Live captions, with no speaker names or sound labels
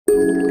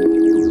Well,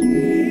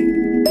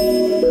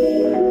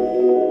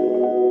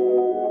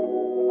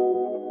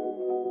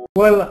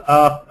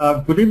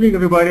 good evening,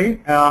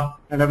 everybody,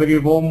 and a very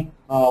warm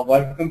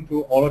welcome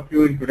to all of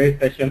you in today's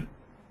session.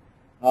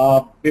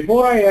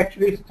 Before I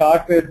actually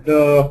start with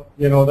the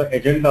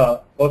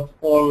agenda, first of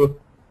all,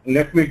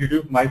 let me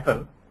introduce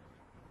myself.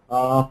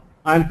 I'm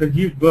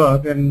Sanjeev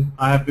Garg, and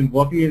I have been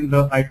working in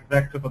the IT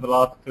sector for the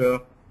last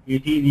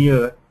 18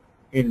 years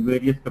in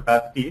various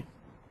capacities.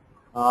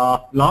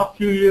 Last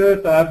few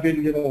years, I have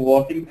been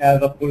working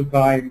as a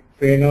full-time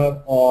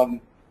trainer on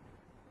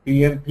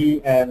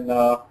PMP and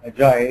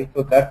Agile.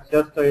 So that's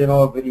just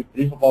very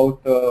brief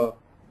about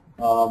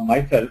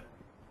myself.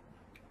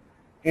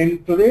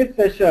 In today's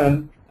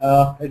session,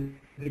 as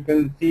you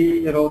can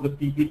see, the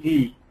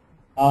PPT,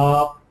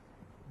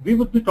 we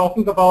would be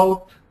talking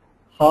about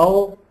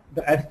how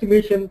the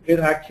estimation is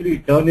actually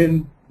done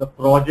in the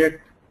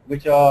project,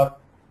 which are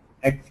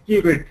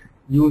executed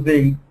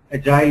using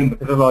Agile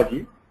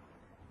methodology,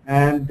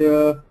 and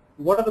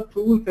what are the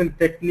tools and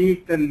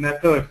techniques and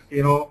methods,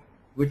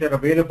 which are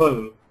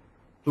available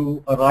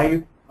to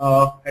arrive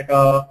at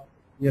a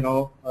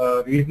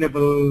a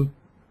reasonable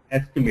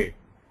estimate.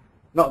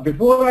 Now,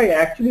 before I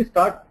actually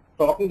start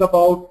talking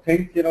about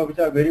things which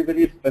are very,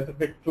 very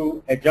specific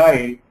to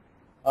Agile,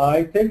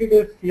 I think it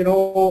is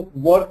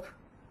worth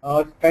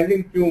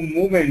spending few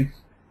moments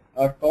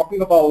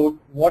talking about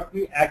what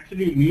we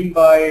actually mean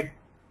by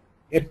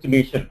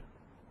estimation.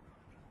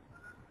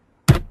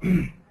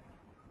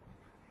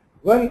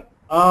 Well,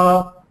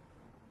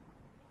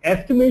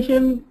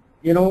 estimation,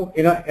 as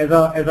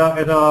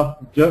a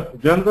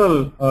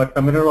general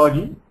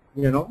terminology,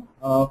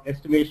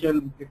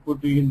 estimation, it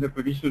could be in the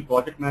traditional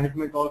project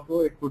management also,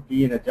 it could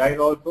be in Agile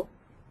also,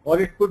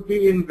 or it could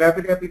be in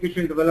rapid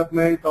application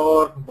development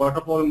or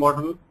waterfall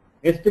model.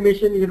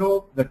 Estimation,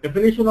 the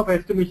definition of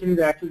estimation is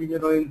actually,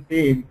 in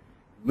same,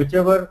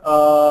 whichever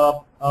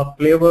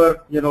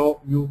flavor,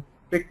 you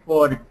pick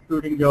for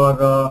executing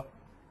your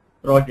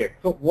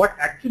project. So what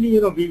actually,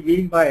 we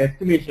mean by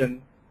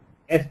estimation?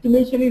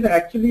 Estimation is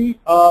actually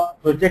a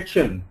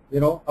projection,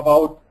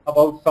 about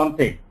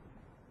something.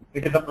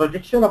 It is a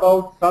projection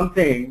about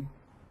something,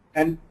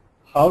 and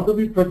how do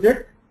we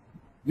project?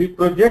 We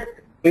project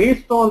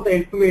based on the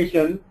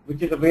information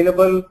which is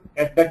available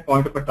at that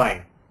point of a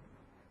time.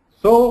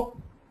 So,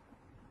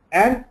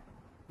 and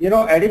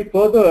adding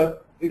further,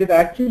 it is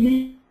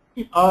actually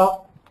a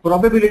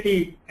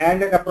probability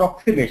and an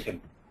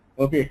approximation.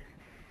 Okay.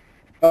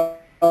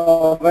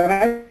 When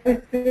I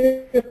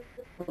say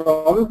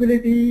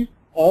probability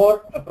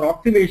or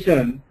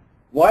approximation,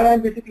 why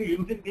I'm basically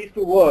using these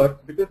two words,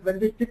 because when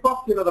we kick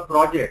off the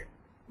project,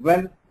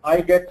 when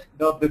I get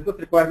the business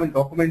requirement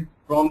document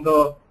from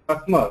the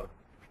customer,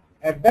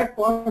 at that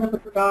point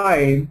of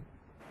time,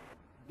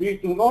 we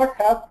do not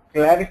have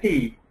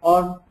clarity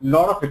on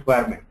lot of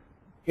requirements.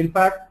 In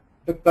fact,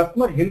 the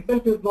customer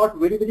himself is not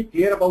very, very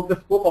clear about the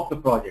scope of the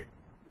project.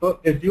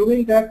 So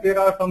assuming that there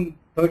are some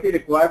 30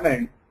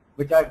 requirements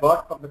which I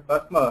got from the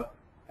customer,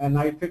 and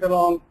I sit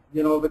along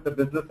with the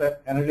business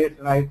analyst,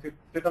 and I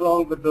sit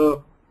along with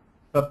the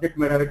subject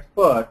matter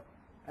expert,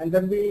 and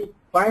then we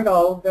find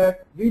out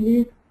that we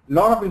need a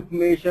lot of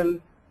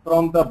information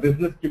from the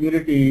business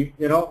community,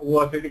 who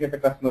are sitting at the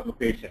customer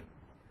location.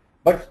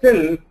 But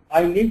still,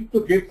 I need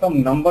to give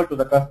some number to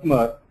the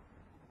customer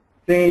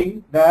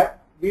saying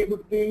that we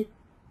would be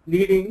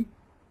needing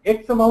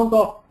X amount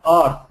of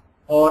hours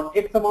or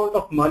X amount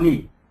of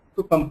money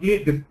to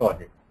complete this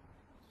project.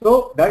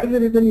 So that is the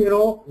reason,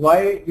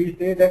 why we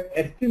say that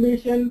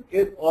estimation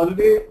is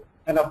always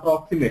an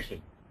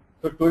approximation.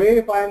 So today,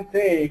 if I am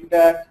saying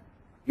that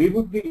we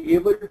would be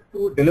able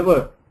to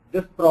deliver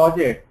this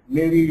project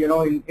maybe,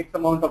 in X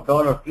amount of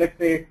dollars, let's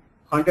say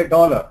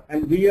 $100,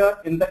 and we are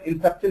in the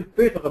inception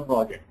phase of the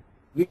project.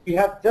 We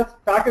have just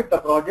started the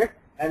project,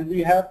 and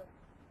we have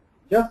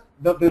just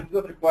the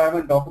business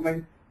requirement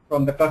document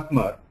from the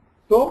customer.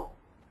 So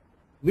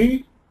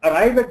we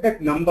arrive at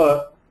that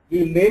number,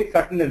 we make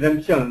certain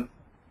assumptions,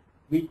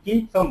 we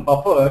keep some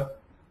buffers,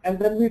 and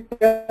then we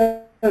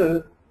tell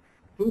to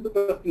the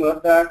customer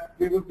that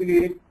we would be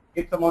needing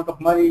X amount of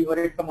money or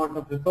X amount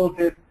of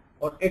resources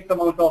or X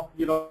amount of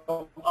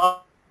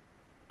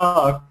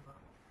hours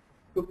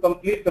to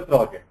complete the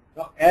project.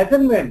 Now, as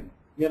and when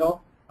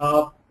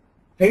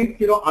things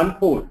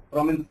unfold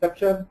from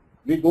inception,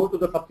 we go to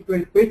the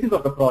subsequent phases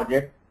of the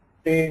project,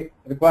 say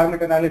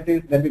requirement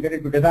analysis, then we get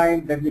into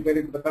design, then we get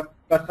into the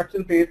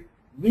construction phase.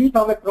 We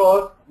come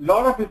across a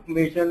lot of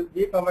information,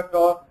 we come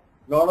across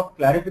a lot of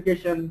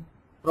clarification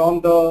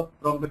from the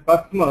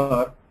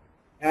customer,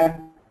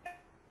 and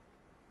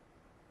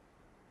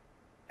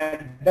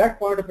at that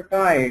point of the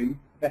time,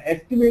 the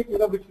estimate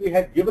which we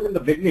had given in the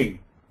beginning,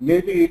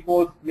 maybe it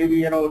was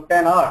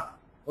 10 hours,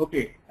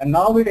 okay, and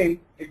now it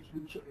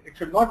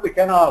should not be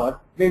 10 hours,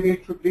 maybe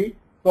it should be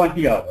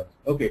 20 hours,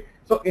 okay.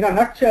 So in a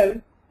nutshell,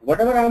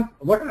 what I'm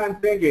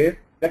saying is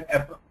that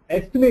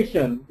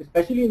estimation,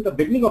 especially in the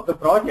beginning of the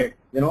project,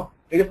 it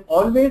is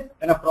always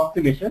an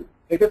approximation.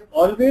 It is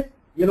always,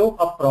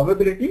 a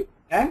probability,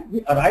 and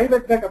we arrive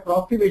at that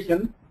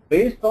approximation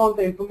based on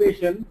the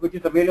information which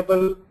is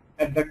available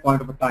at that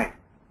point of a time.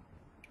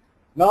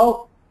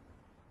 Now,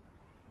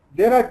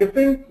 there are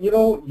different,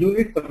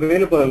 units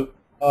available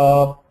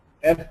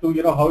as to,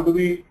 how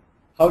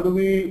do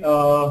we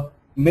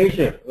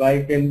measure,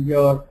 like in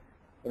your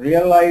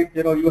real life,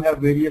 you have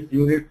various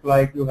units,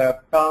 like you have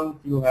tons,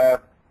 you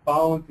have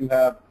pounds, you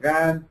have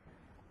grams,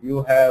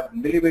 you have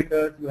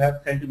millimeters, you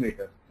have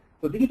centimeters.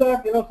 So these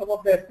are, some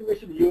of the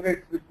estimation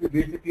units which we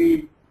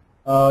basically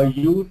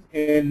use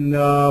in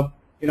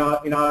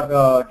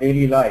our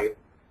daily life.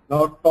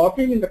 Now,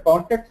 talking in the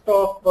context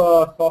of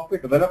software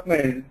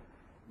development,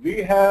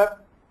 we have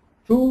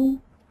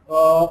two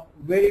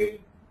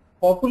very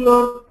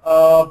popular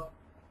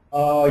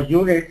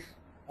units.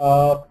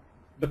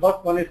 The first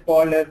one is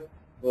called as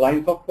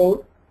lines of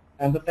code,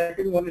 and the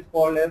second one is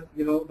called as,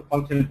 the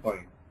functional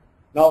point.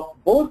 Now,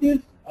 both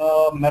these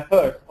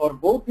methods or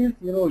both these,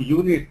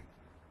 units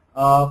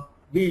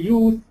we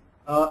use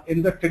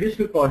in the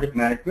traditional project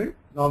management.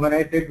 Now, when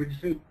I say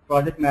traditional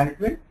project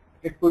management,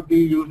 it could be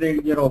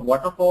using,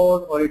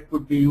 waterfall, or it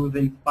could be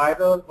using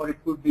spiral, or it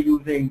could be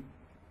using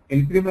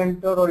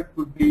incremental, or it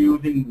could be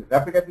using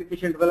rapid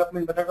application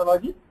development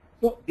methodology.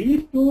 So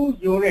these two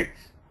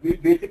units we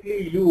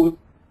basically use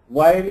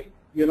while,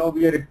 we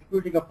are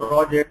executing a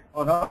project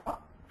on a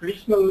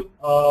traditional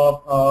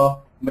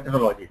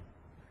methodology.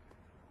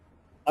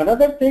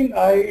 Another thing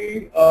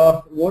I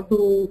want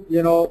to,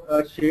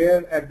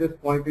 share at this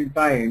point in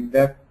time,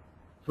 that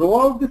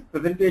throughout this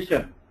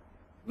presentation,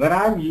 when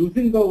I am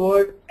using the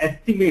word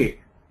estimate,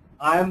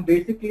 I am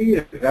basically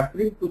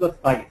referring to the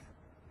size.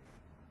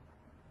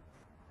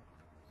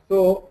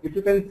 So if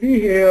you can see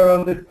here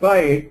on this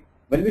slide,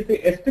 when we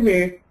say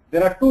estimate,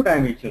 there are two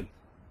dimensions.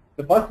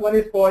 The first one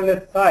is called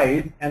as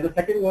size, and the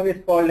second one is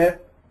called as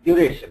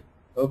duration.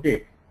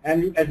 Okay,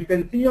 and as you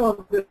can see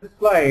on this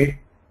slide,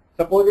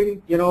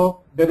 supposing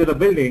there is a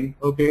building,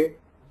 okay,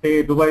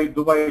 say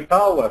Dubai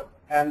Tower,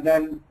 and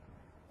then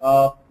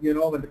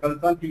when the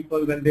concerned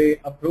people, when they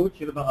approach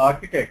the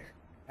architect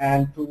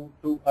and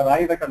to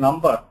arrive at a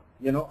number,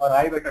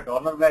 arrive at a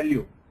dollar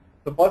value.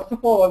 So first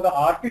of all, the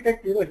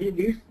architect, he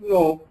needs to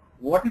know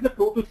what is the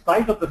total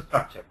size of the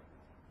structure.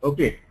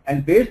 Okay,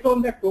 and based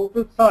on that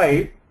total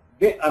size,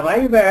 they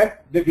arrive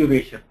at the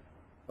duration.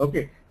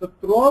 Okay, so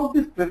throughout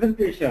this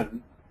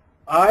presentation,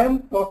 I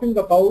am talking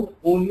about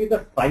only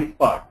the size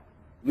part.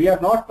 We are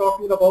not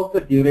talking about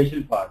the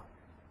duration part.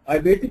 I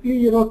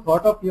basically,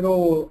 thought of,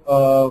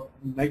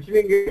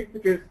 mentioning it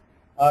because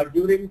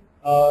during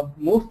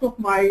most of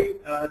my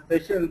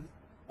sessions,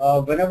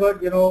 whenever,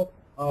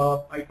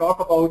 I talk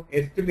about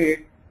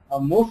estimate,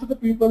 most of the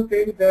people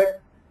think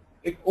that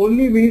it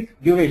only means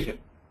duration.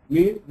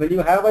 Means when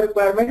you have a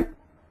requirement,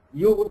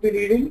 you would be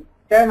needing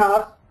 10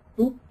 hours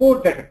to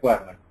code that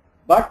requirement.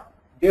 But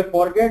they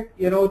forget,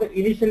 the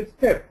initial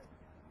step.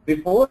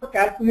 Before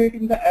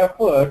calculating the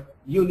effort,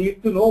 you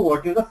need to know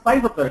what is the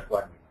size of the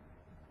requirement.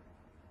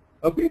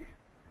 Okay,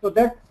 so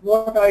that's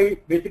what I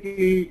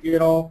basically,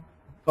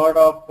 thought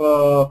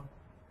of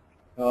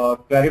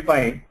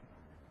clarifying.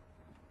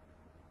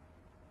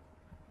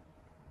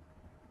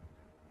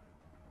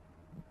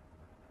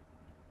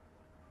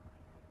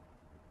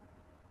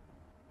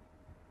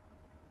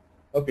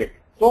 Okay,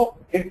 so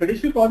in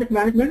traditional project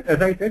management,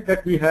 as I said,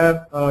 that we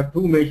have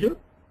two measures.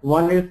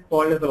 One is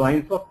called as the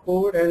lines of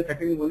code, and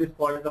second one is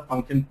called as the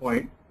function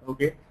point.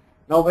 Okay,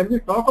 now when we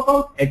talk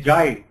about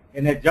Agile,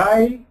 in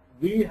Agile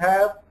we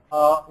have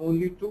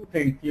only two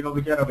things,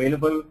 which are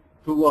available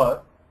to us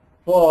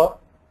for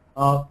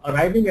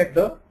arriving at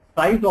the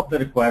size of the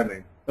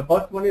requirement. The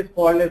first one is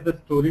called as the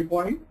story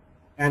point,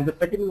 and the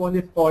second one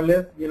is called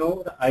as,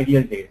 the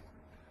ideal days.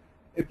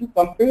 If you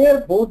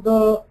compare both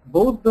the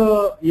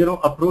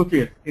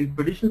approaches in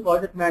traditional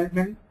project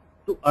management,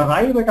 to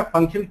arrive at a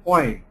function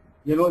point,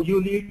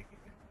 you need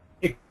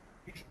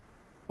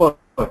expert.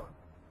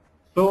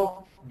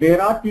 So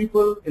there are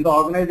people in the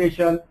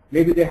organization,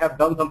 maybe they have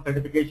done some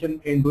certification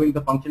in doing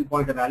the function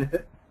point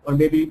analysis, or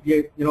maybe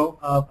they know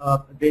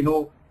how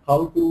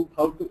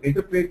to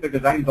interpret the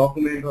design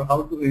document, or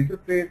how to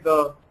interpret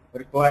the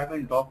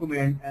requirement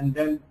document, and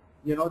then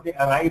they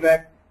arrive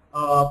at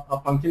a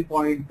function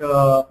point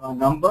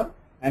number.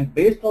 And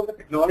based on the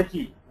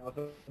technology,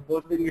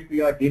 supposing if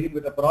we are dealing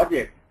with a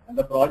project, and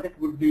the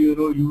project would be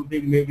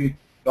using maybe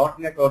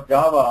 .NET or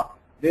Java,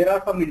 there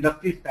are some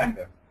industry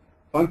standards.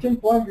 Function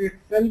point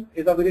itself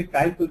is a very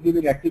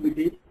time-consuming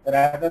activity,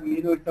 rather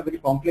it's a very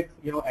complex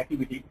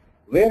activity.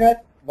 Whereas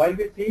while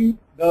we see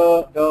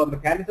the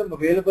mechanism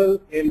available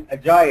in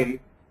Agile,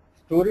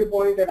 story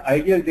point and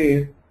ideal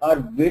days are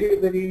very,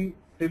 very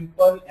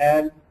simple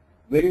and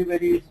very,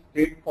 very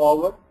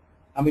straightforward.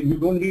 I mean, you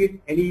don't need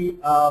any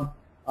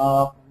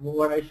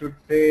what I should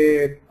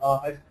say,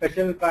 a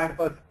special kind of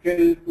a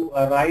skill to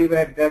arrive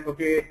at that.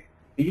 Okay,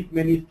 these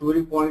many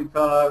story points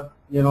are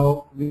we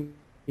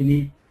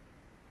need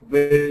to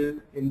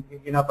build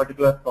in a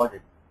particular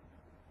project.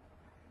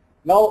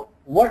 Now,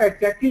 what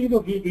exactly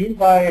we mean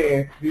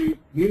by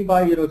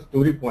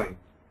story point?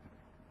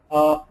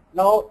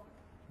 Now,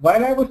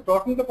 while I was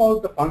talking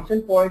about the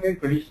function point in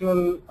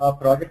traditional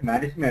project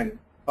management,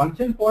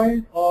 function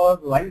point or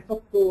lines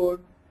of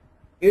code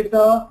is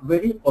a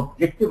very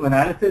objective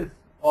analysis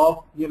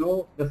of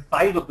the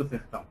size of the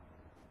system.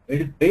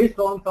 It is based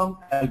on some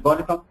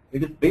algorithm.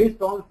 It is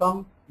based on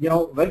some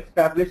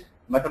well-established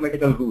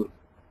mathematical rules.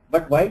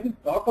 But while we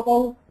talk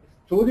about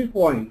story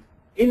points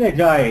in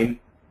Agile,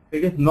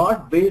 it is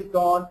not based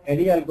on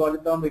any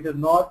algorithm. It is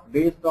not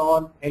based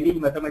on any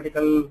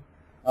mathematical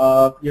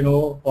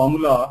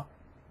formula.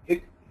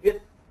 It is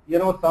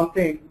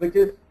something which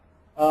is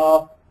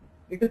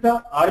it is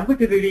a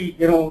arbitrarily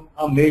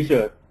a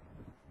measure,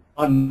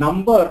 a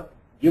number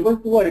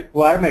given to a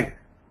requirement.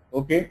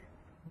 Okay,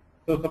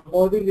 so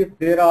supposing if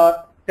there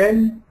are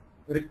 10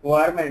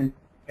 requirements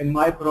in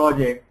my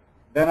project,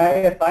 then I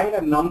assign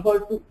a number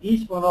to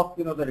each one of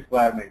the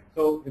requirements.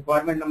 So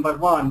requirement number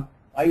 1,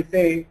 I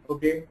say,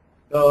 okay,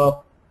 the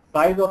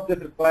size of this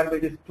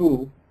requirement is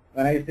 2.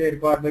 When I say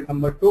requirement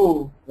number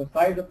 2, the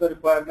size of the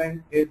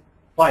requirement is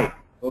 5.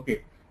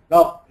 Okay.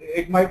 Now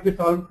it might be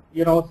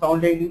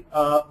sounding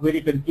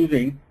very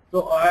confusing.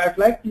 So I'd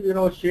like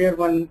to share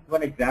one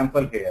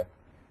example here,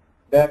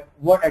 that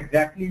what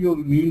exactly you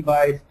mean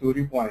by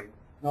story point.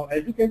 Now,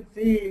 as you can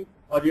see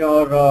on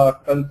your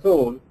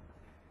console,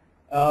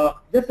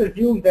 just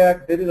assume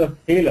that there is a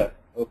sailor,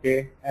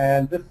 okay,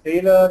 and this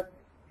sailor,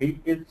 he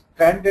is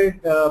stranded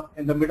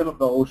in the middle of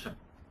the ocean,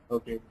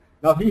 okay.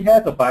 Now he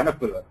has a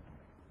binocular,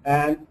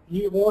 and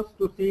he wants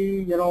to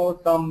see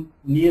some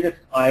nearest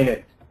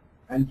island,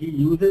 and he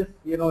uses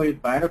his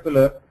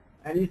binocular,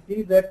 and he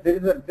sees that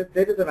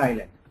there is an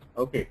island,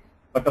 okay.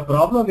 But the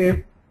problem is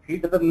he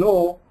doesn't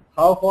know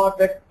how far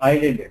that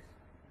island is.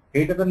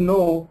 He doesn't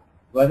know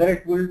whether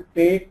it will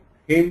take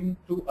him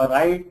to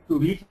arrive to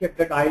reach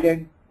that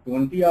island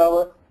 20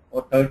 hours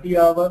or 30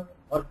 hours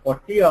or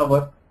 40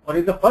 hours, or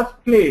in the first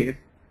place,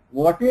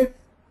 what is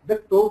the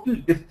total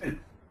distance?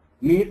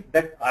 Means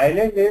that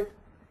island is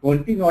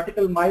 20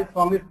 nautical miles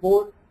from his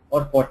boat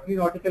or 40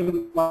 nautical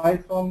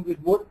miles from his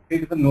boat. He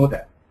doesn't know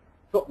that.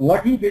 So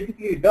what he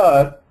basically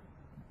does,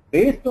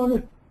 based on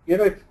his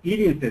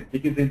experiences,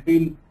 because he's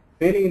been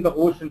sailing in the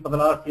ocean for the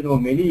last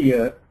many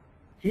years,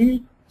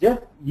 he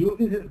just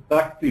uses his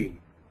gut feel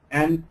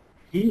and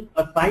he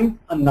assigns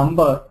a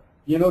number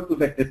to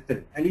that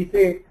distance, and he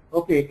say,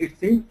 okay, it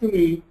seems to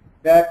me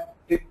that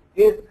it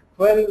is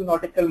 12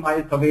 nautical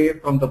miles away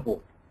from the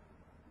boat.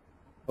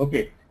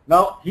 Okay,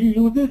 now he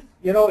uses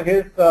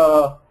his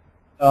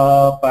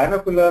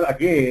binocular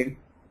again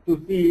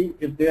to see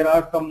if there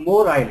are some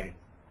more islands.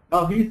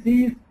 Now he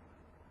sees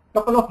a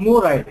couple of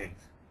more islands.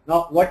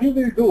 Now what he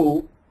will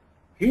do,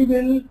 he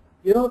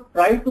will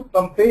try to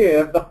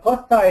compare the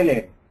first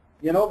island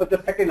with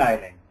the second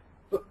island.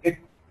 So it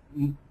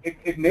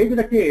may be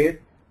the case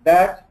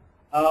that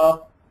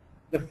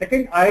the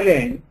second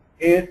island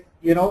is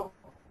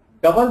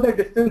double the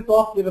distance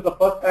of the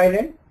first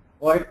island,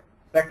 or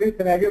second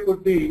scenario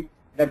could be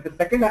that the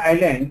second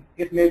island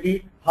is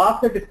maybe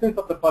half the distance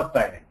of the first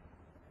island.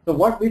 So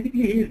what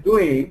basically he is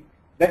doing,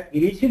 that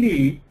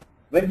initially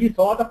when he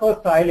saw the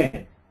first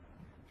island,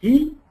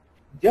 he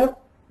just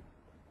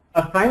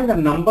assigned a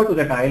number to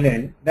that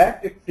island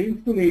that it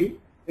seems to me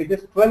it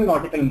is 12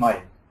 nautical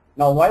miles.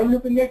 Now while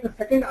looking at the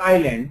second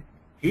island,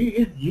 he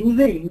is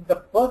using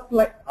the first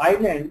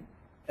island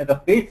as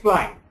a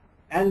baseline,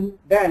 and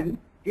then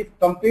he's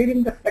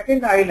comparing the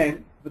second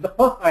island with the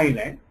first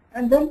island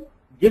and then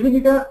giving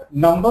it a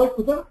number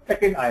to the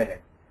second island.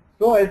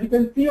 So as you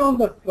can see on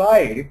the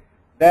slide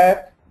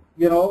that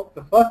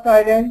the first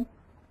island,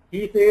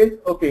 he says,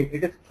 okay,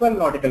 it is 12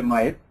 nautical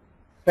miles.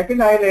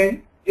 Second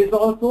island is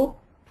also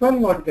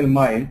 12 nautical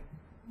miles,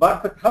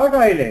 but the third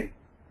island,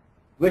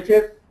 which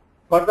is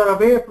further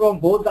away from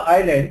both the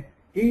islands,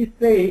 he is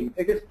saying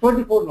it is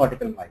 24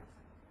 nautical miles.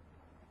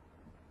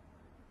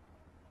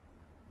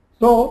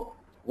 So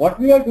what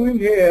we are doing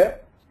here,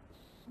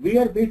 we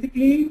are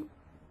basically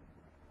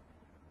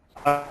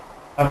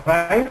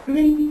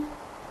arriving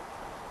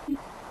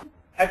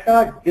at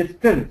a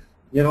distance,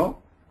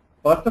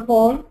 first of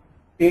all,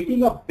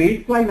 taking a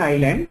baseline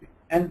island,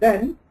 and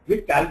then we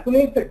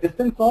calculate the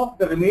distance of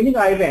the remaining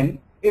island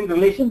in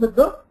relation with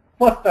the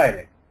first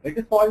island. It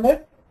is called as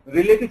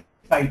relative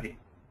sizing.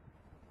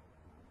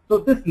 So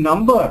this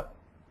number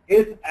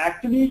is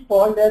actually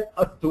called as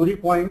a story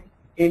point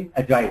in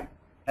Agile.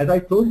 As I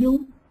told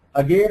you,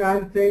 again I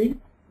am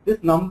saying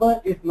this number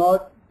is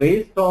not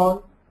based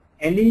on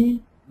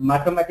any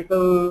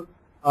mathematical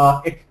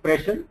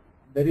expression.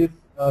 There is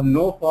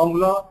no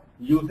formula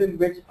using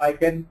which I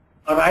can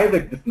arrive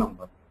at this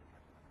number.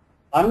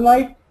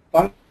 Unlike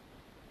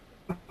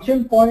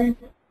function point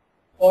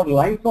or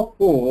lines of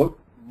code,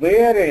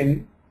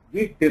 wherein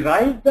we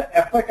derive the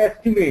effort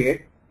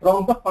estimate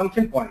from the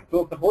function point.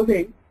 So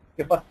supposing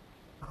if a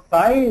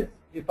size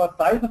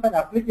of an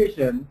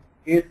application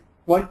is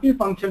 20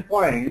 function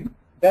points,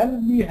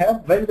 then we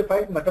have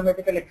well-defined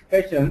mathematical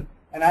expression,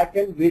 and I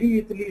can very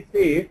easily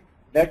say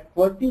that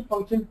 20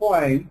 function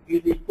points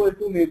is equal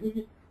to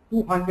maybe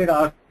 200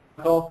 hours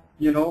of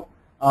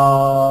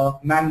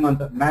man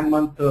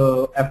month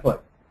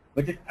effort.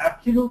 which is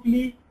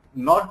absolutely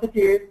not the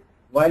case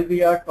while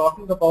we are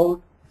talking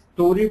about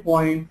story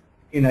points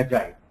in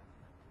Agile.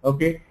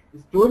 Okay,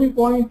 story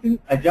points in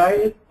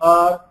Agile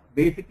are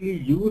basically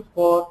used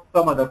for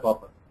some other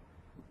purpose.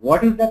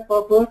 What is that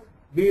purpose?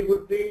 We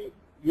would be,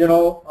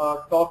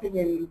 talking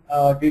in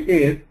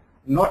details,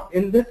 not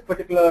in this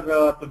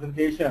particular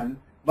presentation,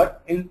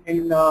 but in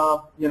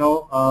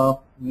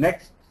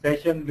next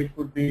session, which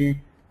would be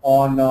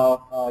on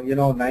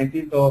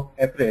 19th of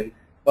April.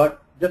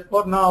 But just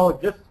for now,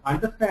 just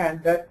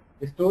understand that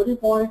a story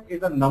point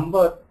is a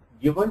number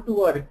given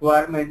to a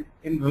requirement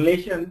in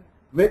relation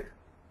with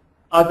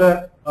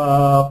other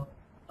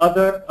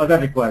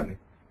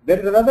requirements. There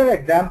is another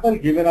example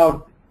given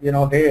out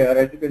here,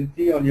 as you can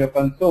see on your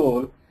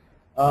console.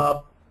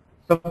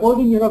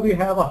 Supposing we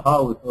have a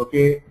house,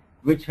 okay,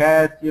 which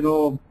has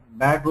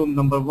bedroom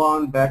number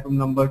 1, bedroom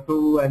number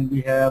 2, and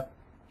we have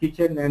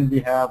kitchen, and we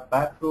have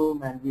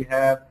bathroom, and we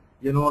have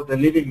the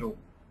living room,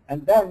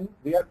 and then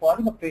we are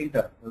calling a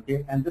painter,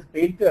 okay, and this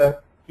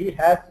painter, he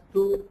has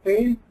to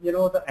paint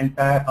the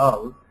entire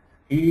house.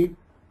 He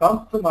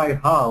comes to my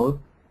house,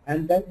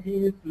 and then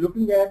he is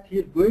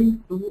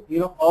going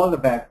to all the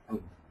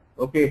bathrooms,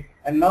 okay,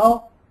 and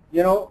now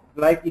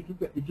like if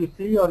you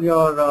see on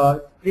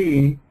your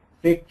screen,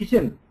 say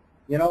kitchen,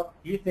 he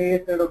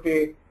says that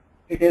okay,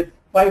 it is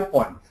 5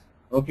 points,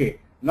 okay.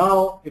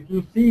 Now if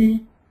you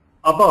see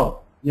above,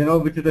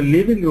 which is the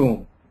living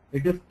room,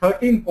 it is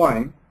 13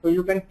 points, so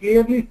you can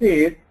clearly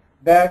say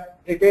that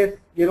it is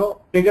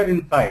bigger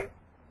in size.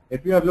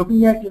 If you are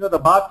looking at the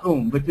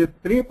bathroom, which is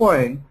 3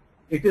 points,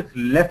 it is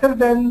lesser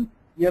than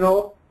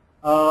the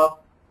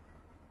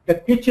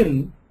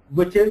kitchen,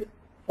 which is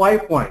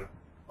 5 points.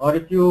 Or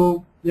if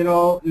you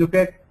look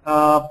at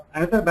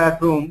another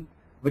bathroom,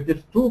 which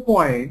is 2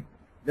 points,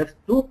 that's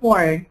 2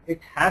 points.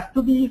 It has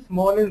to be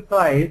small in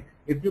size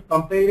if you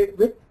compare it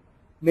with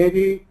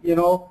maybe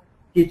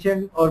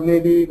kitchen, or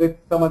maybe with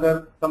some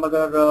other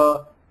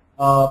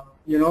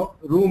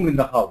room in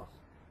the house.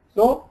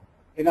 So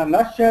in a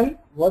nutshell,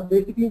 what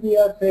basically we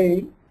are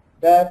saying,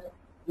 that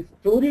the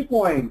story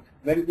point,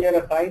 when we are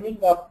assigning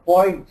a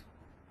point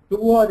to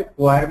a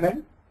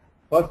requirement,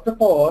 first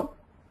of all,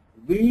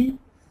 we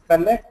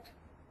select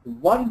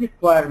one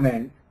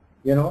requirement,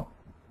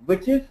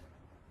 which is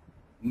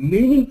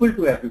meaningful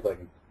to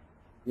everybody,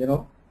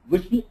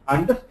 which we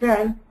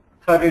understand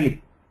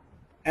thoroughly.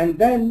 And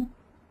then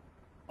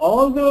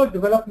all the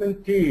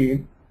development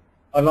team,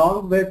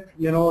 along with,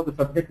 the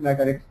subject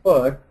matter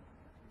expert,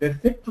 they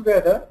sit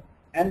together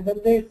and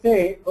then they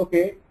say,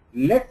 okay,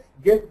 let's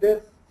give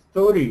this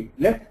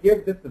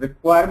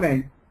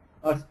requirement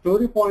a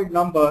story point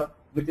number,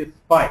 which is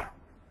 5.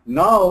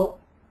 Now,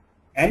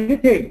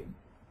 anything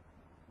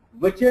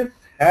which is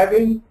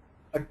having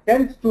a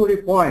 10-story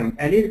point,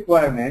 any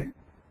requirement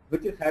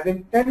which is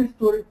having 10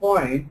 story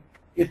point,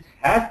 it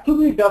has to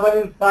be double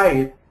in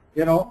size,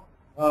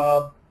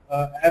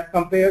 as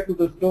compared to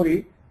the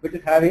story which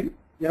is having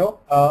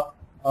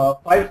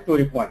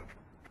 5-story point.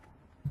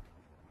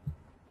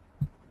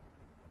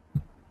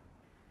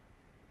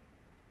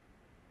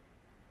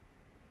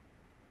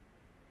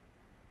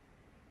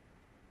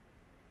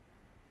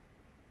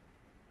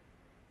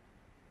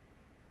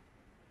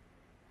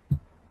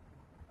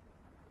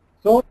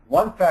 So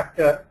one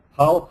factor,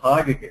 how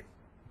hard it is,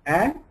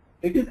 and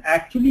it is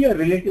actually a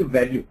relative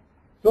value.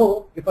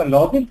 So if a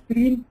login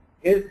screen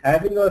is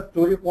having a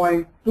story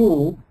point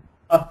 2,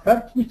 a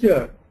search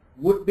feature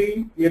would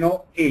be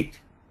 8.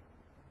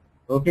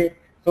 Okay,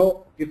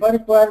 so if a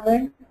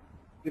requirement,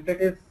 if it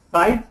is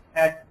sized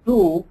at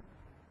 2,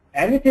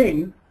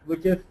 anything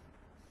which is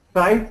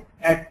sized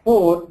at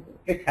 4,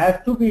 it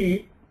has to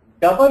be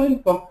double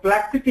in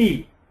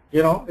complexity,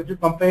 if you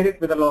compare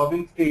it with a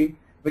login screen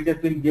which has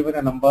been given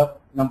a number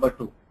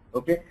 2.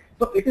 Okay,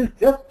 so it is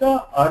just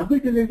a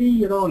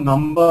arbitrary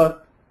number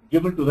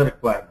given to the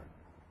requirement.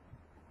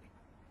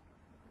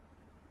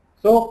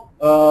 So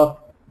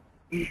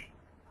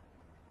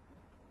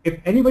if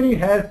anybody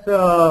has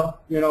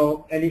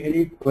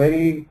any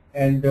query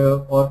and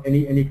or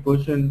any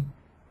question,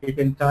 you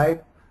can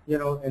type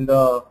in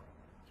the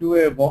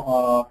QA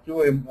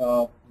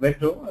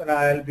window, and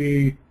I'll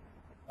be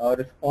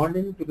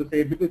responding to the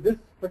same, because this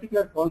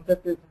particular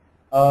concept is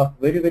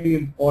very, very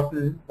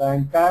important. The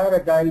entire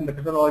Agile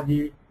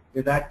methodology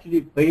is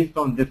actually based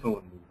on this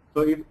only.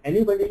 So if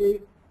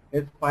anybody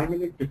is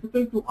finding it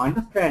difficult to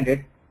understand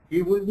it,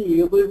 he will be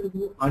able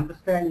to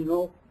understand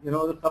the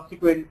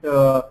subsequent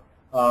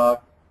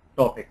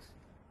topics.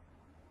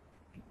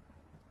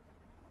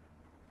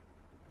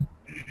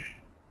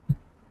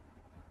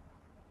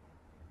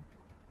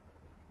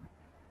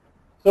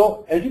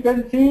 So as you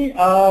can see,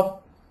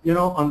 on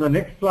the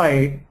next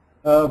slide,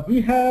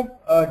 we have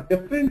a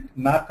different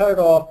method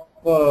of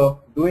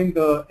doing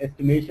the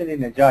estimation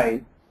in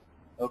Agile.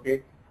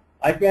 Okay,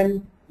 I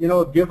can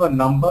give a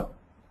number.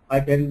 I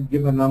can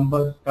give a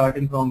number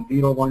starting from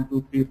 0, 1,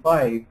 2, 3,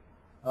 5.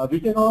 We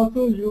can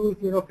also use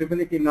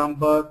Fibonacci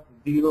number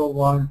 0,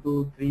 1,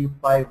 2, 3,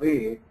 5,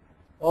 8,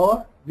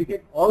 or we can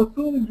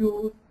also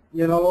use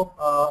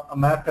a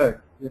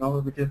method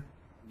which is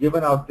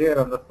given out there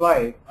on the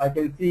slide, I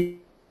can see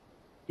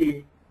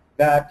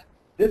that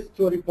this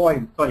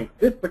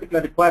this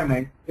particular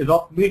requirement is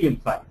of medium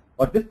size,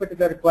 or this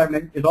particular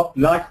requirement is of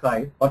large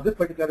size, or this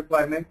particular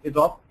requirement is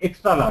of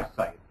extra large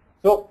size.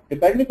 So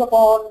depending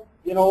upon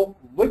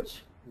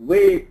which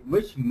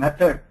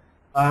method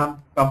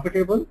I'm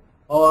comfortable,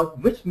 or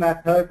which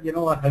method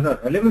has a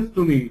relevance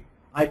to me,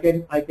 I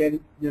can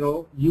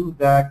use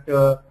that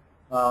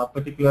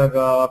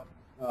particular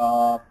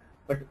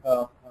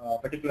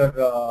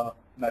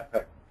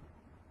method.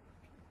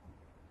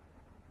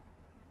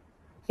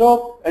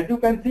 So as you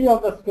can see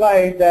on the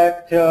slide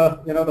that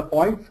the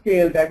point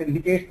scale that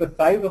indicates the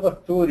size of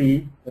a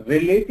story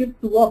relative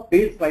to a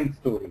baseline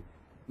story.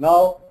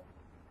 Now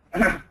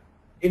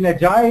in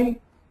Agile,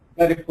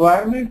 the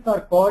requirements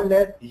are called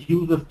as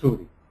user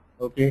story.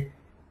 Okay,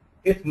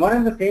 it's one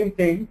and the same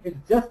thing.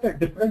 It's just a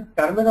different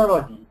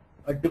terminology.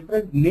 A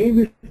different name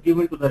is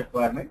given to the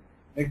requirement.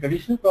 In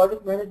traditional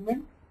project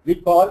management, we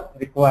call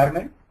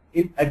requirement.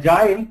 In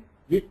Agile,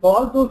 we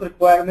call those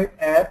requirements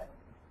as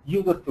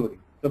user story.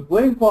 So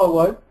going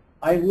forward,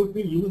 I would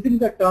be using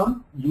the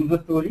term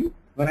user story.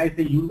 When I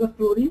say user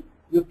story,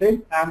 you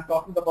think I'm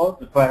talking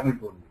about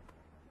requirement only.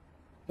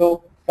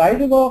 So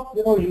sizing of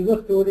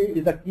user story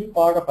is a key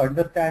part of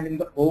understanding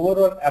the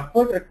overall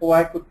effort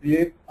required to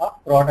create a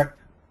product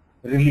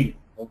release.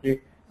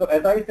 Okay. So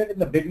as I said in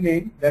the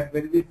beginning, that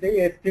when we say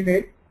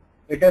estimate,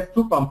 it has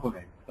two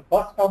components. The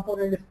first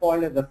component is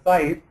called as the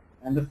size,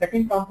 and the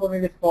second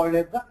component is called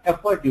as the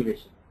effort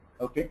duration.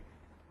 Okay.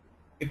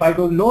 If I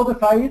don't know the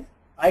size,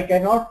 I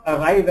cannot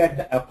arrive at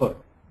the effort.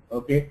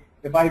 Okay.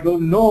 If I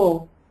don't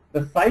know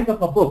the size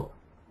of a book,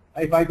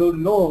 if I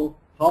don't know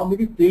how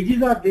many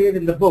pages are there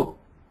in the book,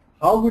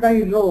 how would I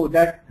know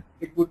that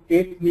it would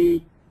take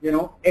me,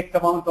 X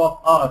amount of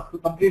hours to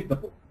complete the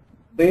book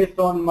based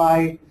on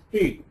my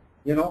speed?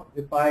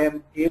 If I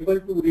am able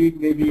to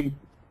read maybe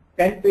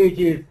 10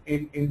 pages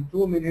in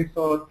 2 minutes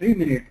or 3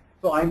 minutes,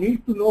 so I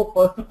need to know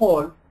first of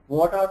all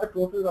what are the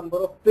total number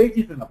of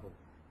pages in a book.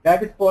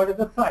 That is called as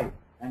the size,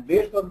 and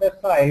based on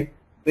that size,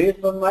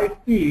 based on my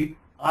speed,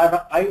 I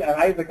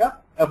arrive at an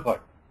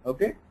effort.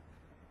 Okay.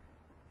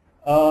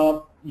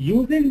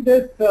 Using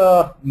this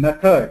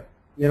method,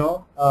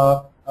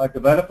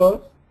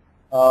 developers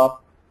or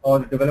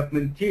the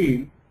development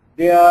team,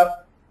 they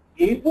are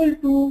able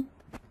to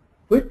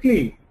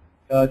quickly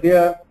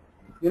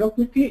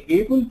quickly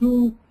able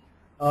to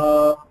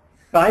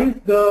size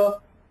the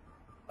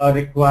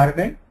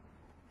requirement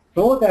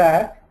so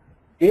that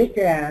they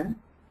can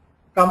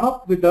come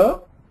up with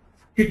a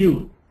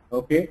schedule.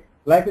 Okay,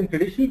 like in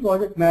traditional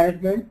project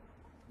management,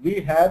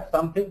 we have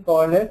something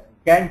called as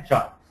Gantt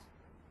charts.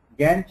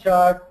 Gantt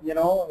chart,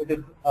 it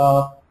is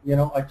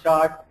a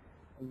chart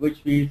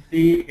which we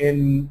see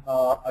in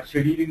a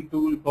scheduling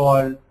tool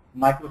called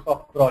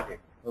Microsoft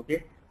Project.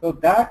 Okay, so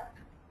that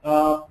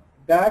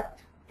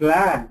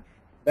plan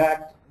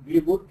that we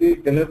would be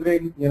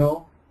delivering,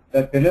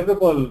 the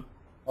deliverable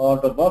or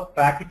the work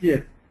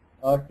packages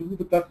to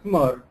the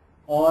customer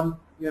on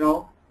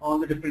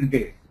the different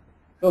days.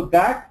 So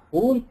that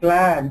whole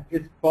plan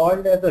is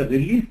called as a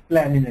release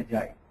plan in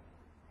Agile.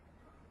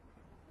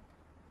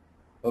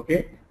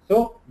 Okay,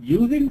 so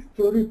using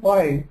story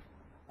points,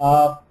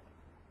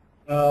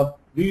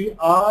 we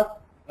are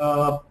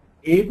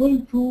able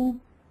to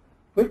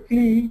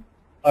quickly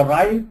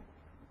arrive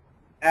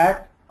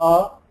at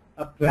a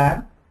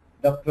plan,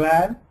 the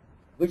plan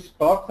which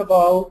talks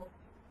about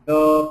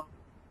the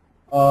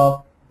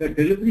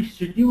delivery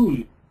schedule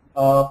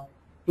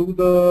to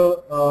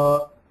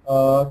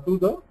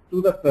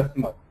the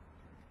customer.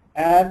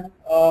 And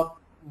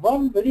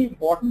one very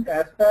important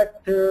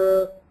aspect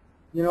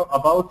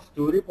about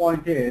story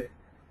point is,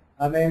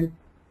 I mean,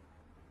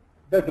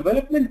 the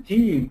development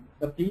team,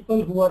 the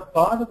people who are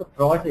part of the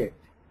project,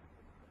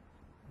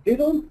 they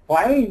don't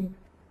find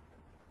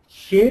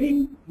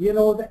sharing,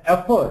 the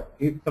effort.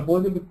 If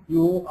supposing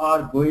you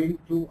are going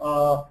to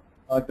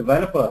a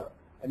developer,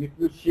 and if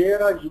you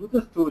share a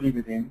user story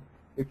with him,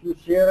 if you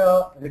share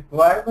a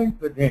requirement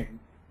with him,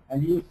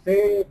 and you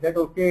say that,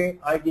 okay,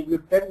 I give you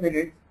 10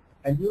 minutes,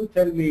 and you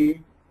tell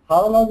me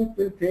how long it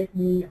will take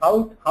me,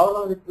 how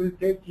long it will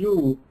take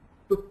you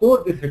to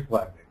code this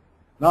requirement.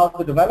 Now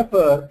the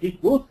developer, he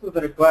goes through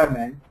the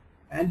requirement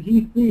and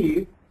he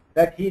feels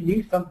that he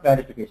needs some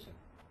clarification.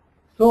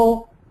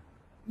 So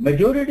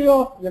majority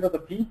of the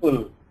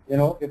people,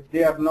 if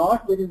they are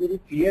not very, very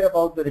clear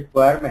about the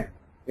requirement,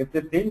 if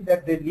they think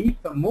that they need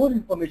some more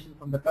information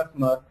from the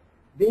customer,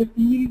 they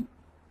feel,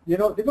 they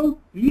don't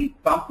feel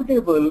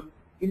comfortable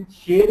in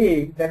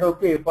sharing that,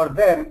 okay, for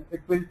them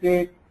it will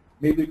take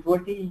maybe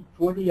 20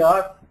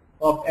 hours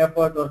of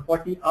effort or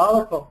 40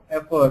 hours of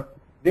effort.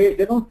 They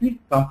don't feel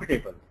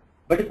comfortable.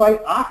 But if I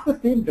ask the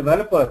same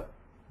developer,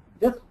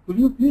 just could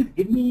you please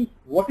give me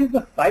what is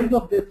the size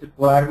of this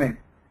requirement?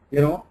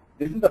 This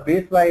is the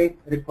baseline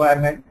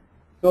requirement.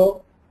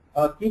 So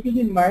keeping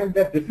in mind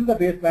that this is the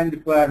baseline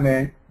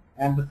requirement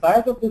and the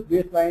size of this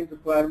baseline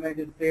requirement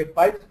is say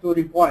 5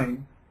 story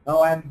point. Now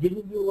I am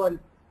giving you a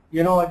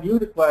new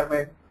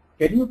requirement.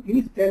 can you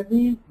please tell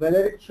me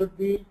whether it should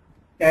be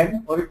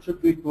 10 or it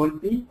should be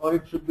 20 or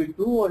it should be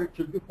 2 or it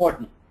should be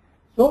 40?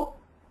 So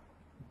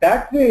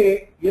that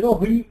way, he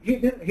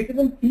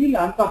doesn't feel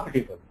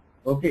uncomfortable,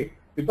 okay,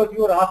 because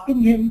you are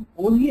asking him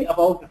only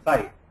about the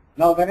size.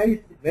 Now when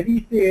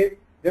he says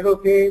that,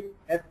 okay,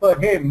 as per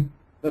him,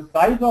 the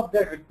size of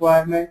that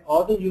requirement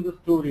or the user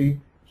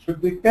story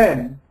should be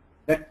 10,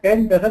 that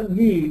 10 doesn't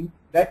mean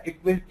that it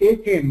will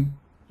take him,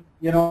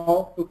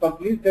 to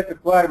complete that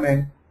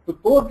requirement, to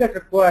code that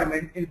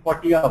requirement in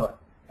 40 hours.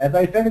 As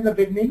I said in the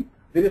beginning,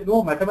 there is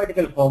no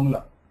mathematical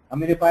formula. I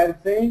mean, if I am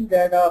saying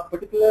that a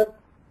particular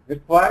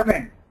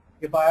requirement,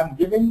 if I am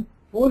giving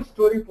full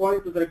story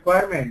point to the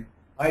requirement,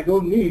 I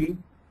don't need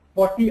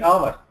 40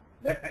 hours.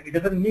 It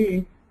doesn't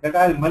mean that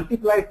I'll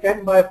multiply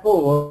 10 by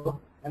 4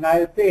 and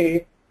I'll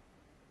say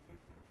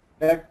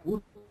that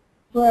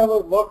whosoever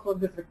works on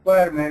this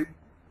requirement,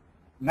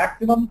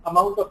 maximum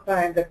amount of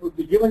time that would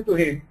be given to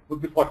him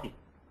would be 40.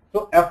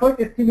 So effort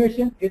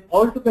estimation is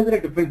altogether a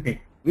different thing.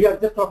 We are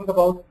just talking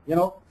about,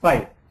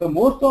 size. So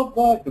most of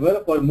the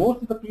developers,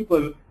 most of the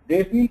people,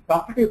 they feel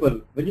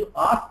comfortable when you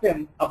ask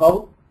them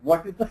about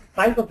what is the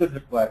size of this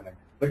requirement.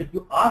 But if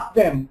you ask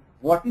them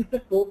what is the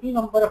total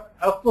number of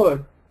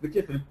effort which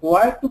is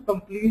required to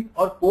complete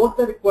or code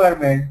the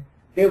requirement,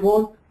 they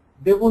won't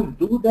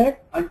do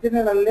that until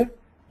and unless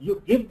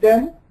you give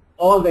them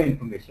all the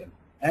information.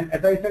 And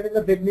as I said in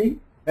the beginning,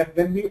 that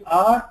when we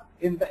are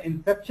in the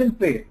inception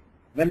phase,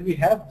 when we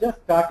have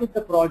just started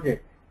the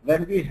project,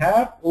 when we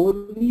have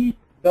only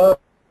the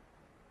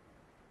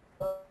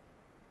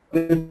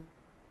business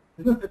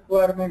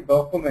requirement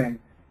document,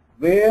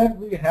 where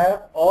we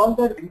have all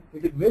the,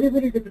 it is very,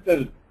 very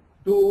difficult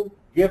to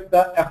give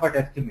the effort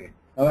estimate.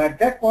 Now at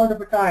that point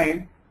of a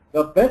time,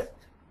 the best,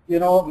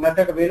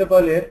 method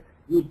available is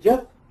you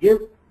just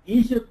give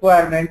each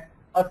requirement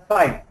a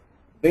size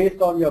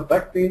based on your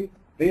gut feel,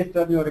 based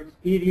on your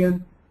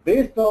experience,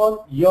 based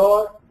on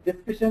your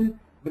discussion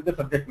with the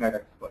subject matter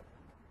expert.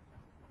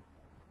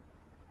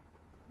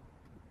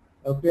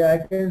 Okay, I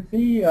can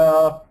see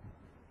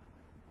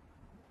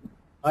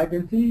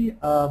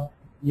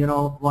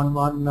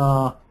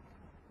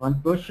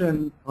one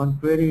question, one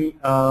query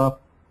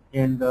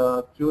in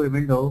the QA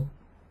window.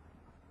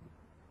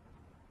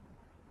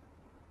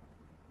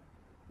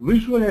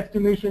 Visual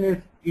estimation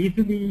is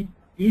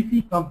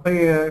easy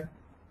compared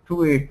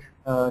to it.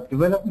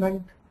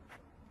 Development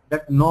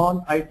that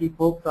non-IT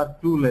folks are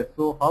clueless.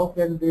 So how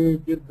can they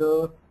give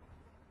the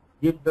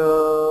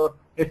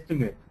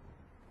estimate?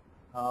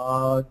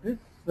 This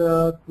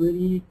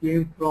query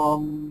came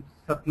from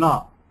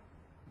Satnam.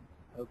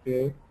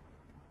 Okay.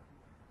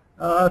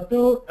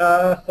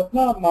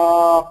 Satnam,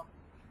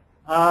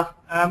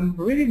 I'm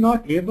really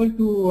not able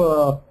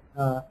to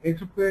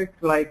interpret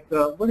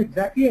what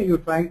exactly are you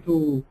trying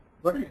to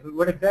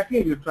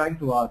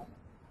ask?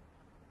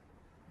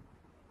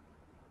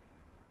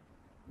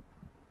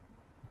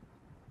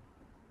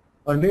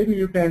 Or maybe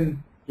you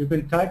can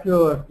type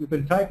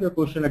your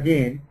question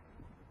again.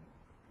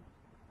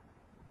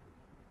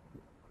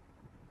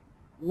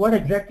 What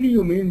exactly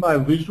you mean by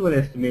visual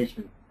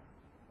estimation?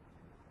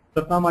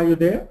 Satnam, are you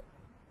there?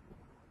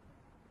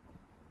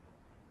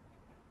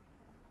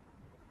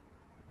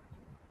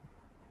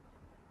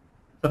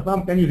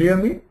 Satnam, can you hear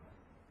me?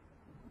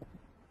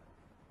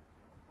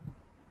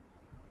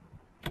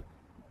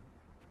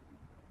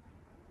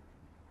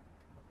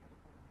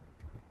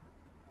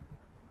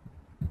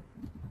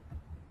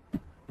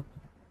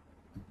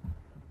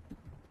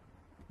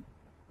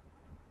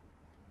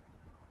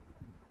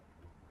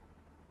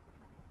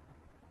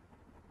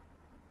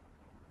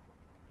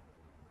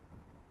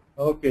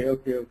 Okay.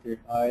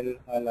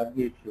 I'll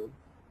unmute you.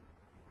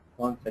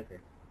 1 second.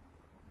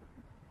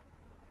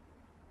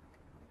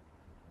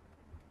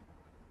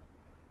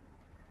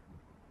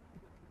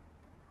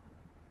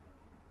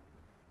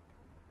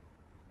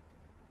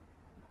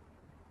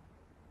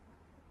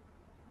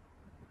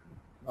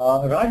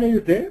 Raj, are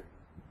you there?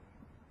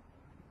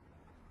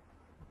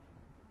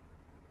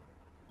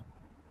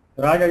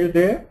 Raj, are you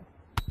there?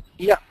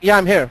 Yeah,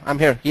 I'm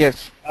here.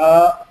 Yes.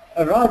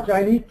 Raj,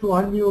 I need to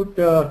unmute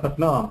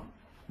Satnam.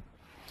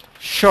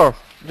 Sure.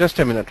 Just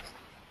a minute.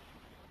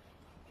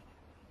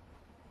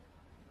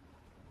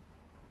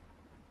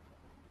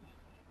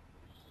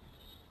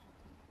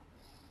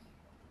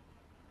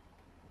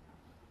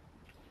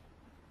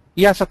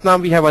 Yeah,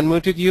 Satnam, we have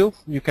unmuted you.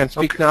 You can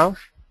speak now.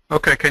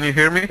 Okay, can you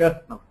hear me?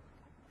 Yes, no.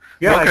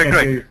 Yeah, okay, I can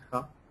great. hear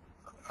you.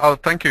 Oh,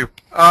 thank you.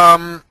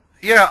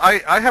 Yeah,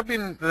 I have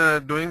been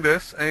doing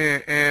this,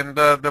 and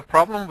the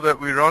problem that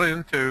we run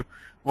into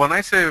when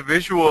I say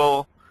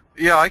visual,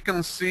 yeah, I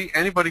can see,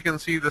 anybody can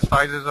see the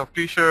sizes of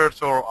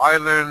T-shirts or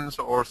islands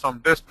or some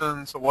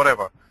distance or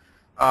whatever,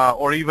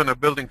 or even a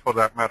building for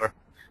that matter.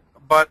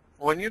 But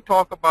when you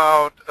talk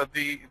about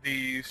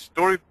the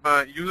story,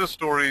 user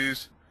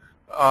stories,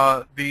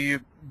 the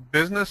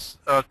business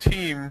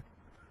team,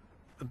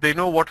 they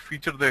know what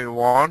feature they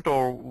want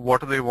or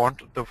what they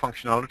want, the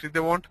functionality they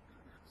want.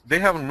 They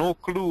have no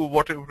clue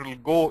what it will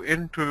go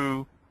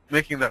into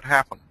making that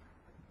happen.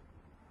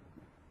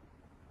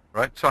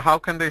 right? So how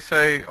can they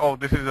say, oh,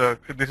 this is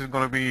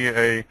going to be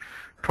a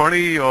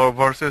 20 or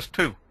versus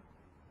 2?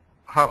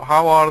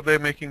 How are they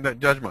making that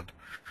judgment?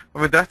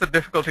 I mean, that's the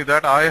difficulty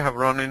that I have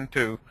run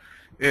into,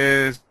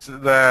 is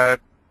that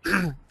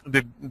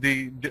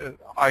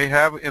I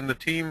have in the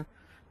team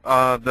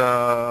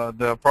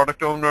the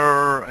product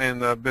owner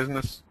and the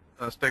business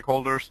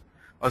stakeholders,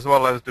 as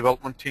well as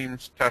development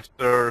teams,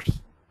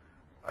 testers,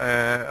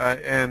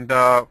 and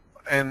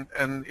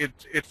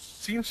it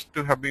seems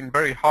to have been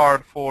very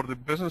hard for the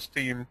business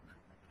team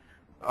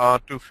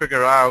to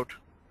figure out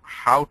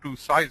how to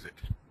size it.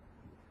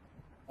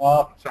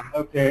 So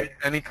Okay.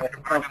 any kind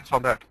of guidance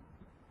on that?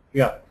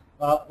 Yeah.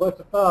 Well,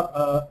 Safar,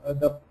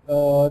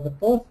 the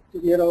first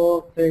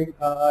thing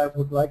I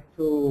would like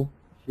to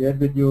share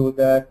with you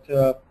that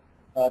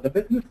the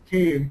business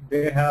team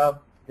they have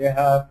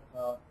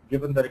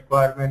given the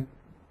requirement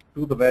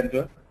to the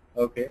vendor.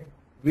 Okay.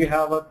 We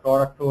have a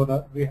product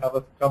owner, we have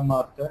a Scrum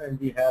Master, and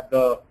we have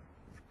the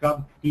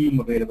Scrum team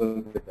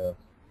available with us.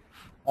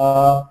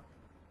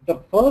 The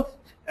first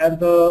and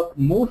the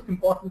most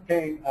important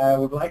thing I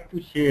would like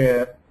to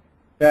share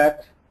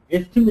that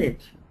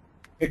estimate,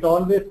 it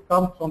always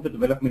comes from the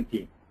development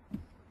team.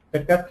 The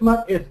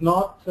customer is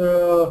not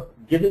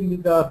giving me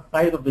the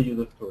size of the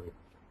user story.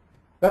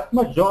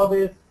 Customer job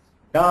is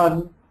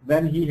done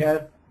when he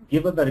has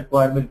given the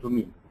requirement to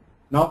me.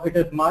 Now it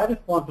is my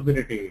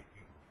responsibility,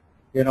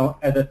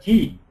 as a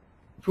team,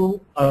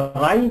 to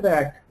arrive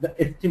at the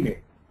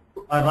estimate,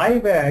 to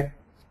arrive at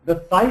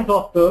the size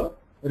of the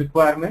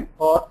requirement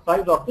or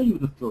size of the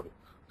user story.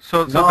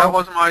 So that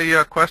was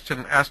my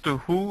question as to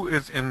who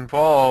is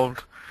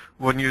involved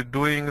when you're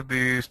doing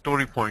the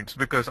story points,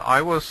 because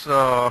I was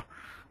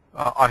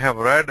I have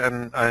read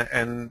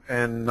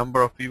and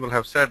number of people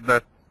have said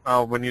that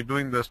when you're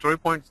doing the story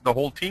points, the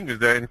whole team is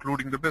there,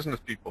 including the business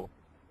people.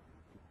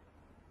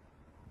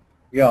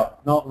 Yeah.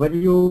 Now, when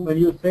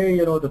you say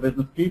the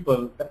business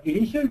people, the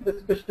initial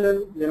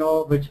discussion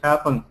which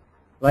happens,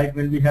 like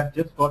when we have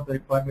just got the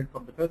requirement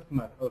from the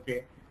customer.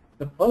 Okay,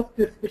 the first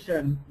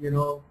discussion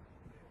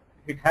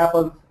it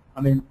happens. I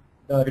mean,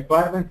 the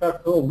requirements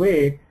are so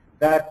vague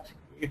that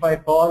if I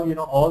call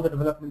all the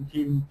development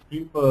team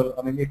people,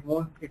 I mean it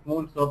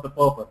won't serve the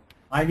purpose.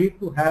 I need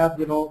to have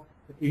the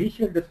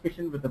initial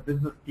discussion with the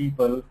business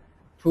people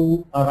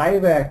to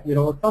arrive at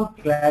some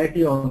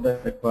clarity on the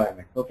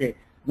requirement. Okay.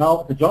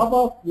 Now the job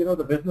of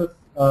the business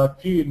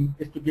team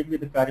is to give me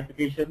the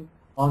clarification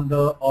on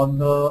the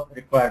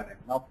requirement.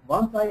 Now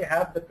once I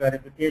have the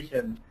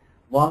clarification,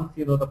 once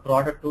the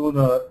product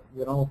owner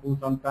who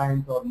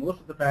sometimes or most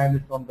of the time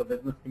is from the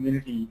business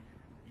community,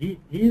 he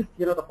is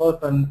the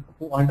person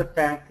who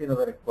understands the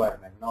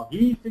requirement. Now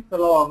he sits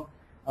along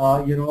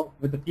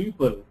with the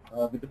people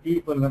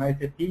when I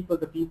say people,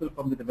 the people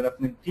from the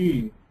development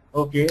team.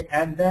 Okay,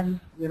 and then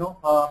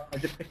a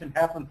discussion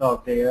happens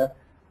out there.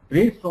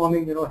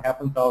 Brainstorming,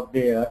 happens out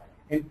there.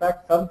 In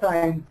fact,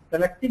 sometimes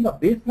selecting a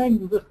baseline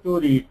user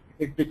story,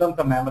 it becomes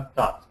a mammoth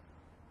task.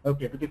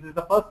 Okay, because it's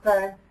the first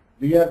time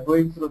we are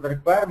going through the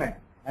requirement,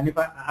 and if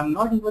I'm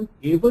not even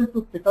able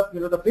to pick up, the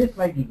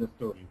baseline user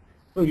story.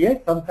 So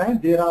yes,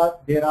 sometimes there are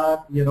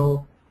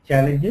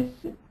challenges.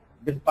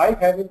 Despite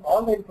having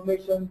all the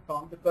information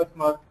from the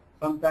customer,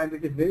 sometimes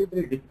it is very,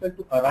 very difficult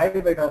to arrive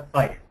at a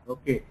size.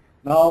 Okay.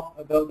 Now,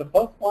 the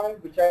first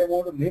point which I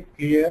want to make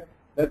clear,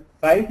 that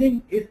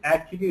sizing is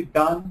actually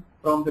done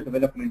from the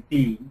development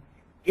team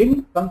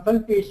in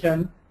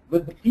consultation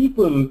with the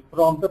people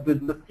from the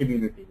business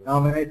community.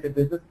 Now, when I say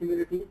business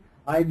community,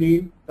 I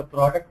mean the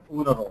product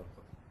owner also.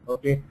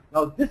 Okay.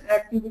 Now, this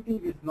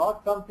activity is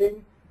not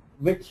something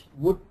which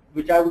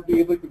I would be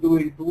able to do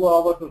in 2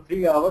 hours or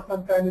 3 hours.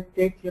 Sometimes it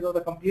takes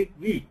the complete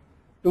week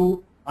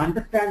to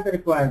understand the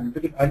requirement.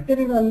 Because until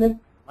and unless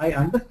I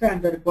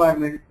understand the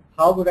requirement,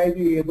 how would I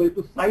be able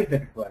to size the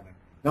requirement?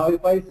 Now,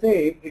 if I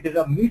say it is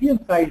a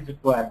medium-sized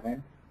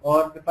requirement,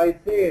 or if I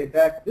say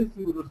that this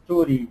user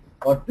story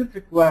or this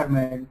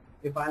requirement,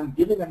 if I am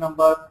giving a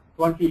number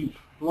 20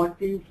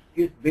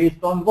 is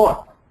based on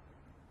what?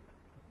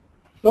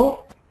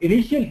 So,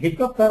 initial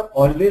hiccups are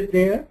always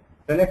there.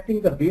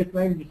 Selecting the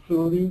baseline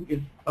story is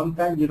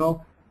sometimes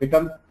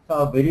becomes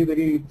a very,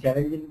 very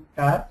challenging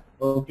task.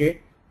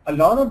 Okay, a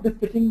lot of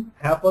discussion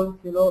happens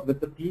with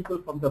the people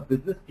from the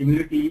business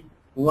community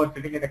who are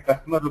sitting at a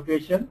customer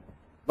location.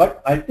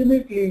 But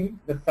ultimately,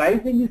 the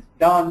sizing is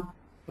done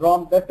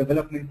from the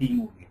development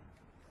team only.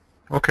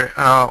 Okay.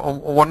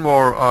 One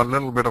more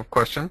little bit of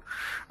question.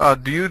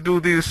 Do you do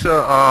these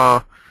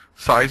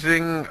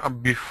sizing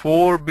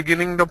before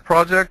beginning the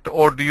project,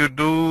 or do you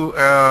do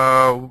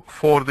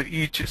for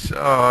each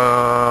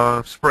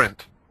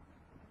sprint?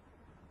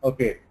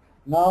 Okay.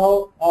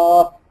 Now,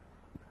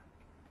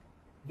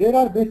 there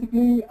are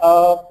basically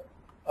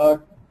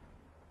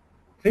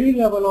 3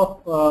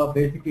 levels of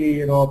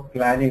basically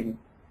planning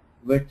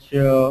which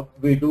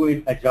we do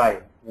in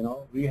Agile.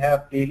 We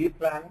have daily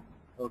planning,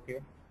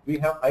 okay, we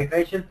have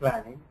iteration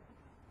planning,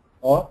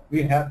 or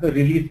we have the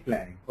release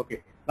planning.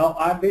 Okay. Now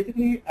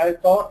I'll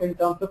talk in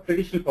terms of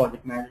traditional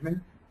project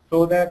management,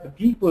 so that the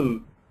people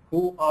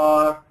who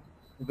are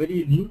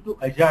very new to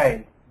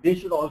Agile, they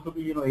should also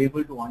be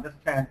able to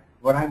understand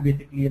what I'm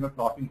basically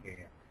talking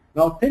here.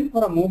 Now think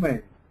for a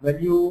moment,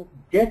 when you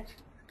get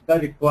the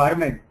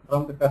requirement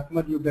from the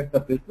customer, you get the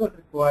business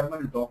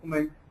requirement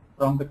document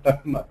from the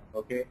customer,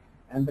 okay,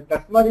 and the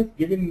customer is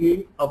giving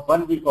me a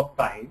 1 week of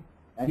time,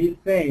 and he's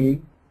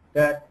saying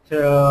that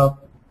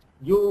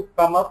you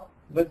come up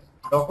with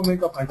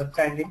document of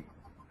understanding,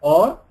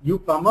 or you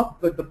come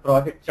up with the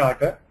project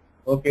charter,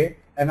 okay,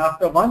 and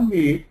after 1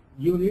 week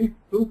you need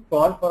to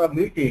call for a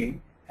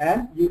meeting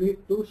and you need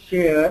to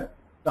share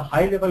the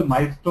high level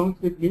milestones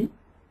with me.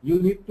 You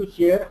need to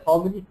share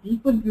how many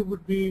people you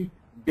would be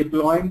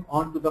deploying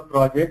onto the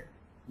project.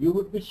 You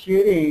would be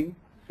sharing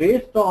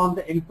based on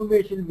the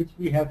information which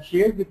we have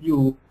shared with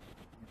you.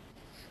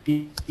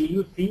 Do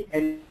you see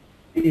any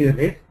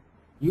risk?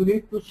 You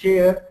need to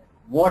share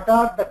what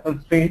are the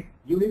constraints.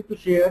 You need to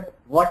share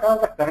what are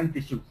the current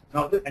issues.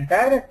 Now this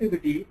entire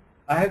activity,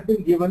 I have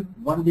been given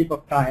 1 week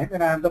of time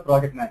and I am the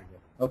project manager.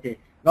 Okay.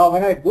 Now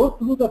when I go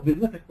through the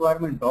business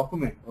requirement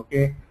document,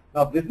 okay,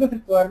 now business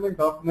requirement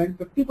document,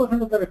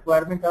 50% of the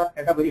requirements are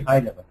at a very high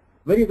level,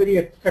 very, very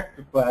abstract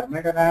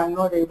requirement, and I am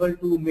not able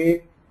to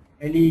make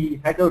any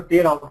head or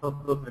tail out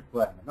of those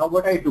requirements. Now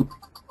what I do,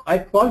 I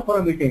call for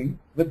a meeting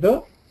with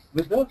the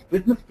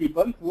business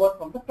people who are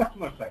from the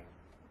customer side,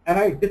 and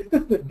I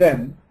discuss with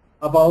them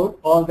about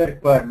all the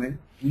requirements,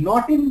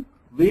 not in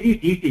very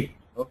detail,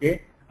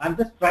 okay. I'm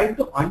just trying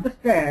to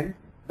understand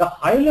the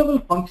high level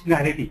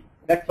functionality,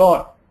 that's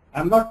all.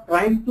 I'm not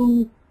trying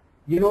to,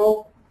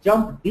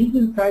 jump deep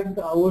inside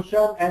the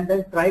ocean and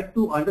then try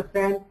to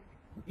understand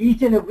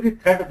each and every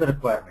thread of the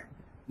requirement.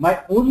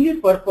 My only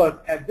purpose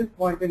at this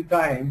point in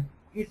time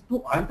is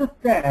to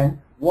understand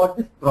what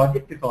this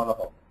project is all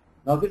about.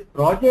 Now this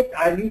project,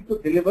 I need to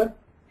deliver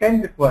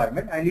 10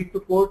 requirements. I need to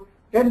code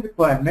 10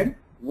 requirements.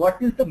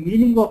 What is the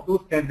meaning of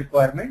those 10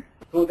 requirements,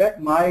 so that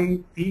my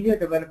senior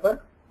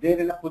developer, they're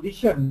in a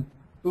position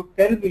to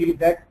tell me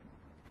that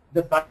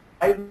the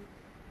size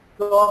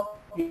of,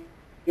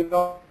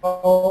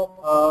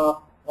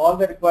 all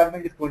the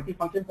requirement is 20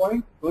 function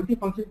point. 20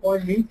 function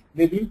point means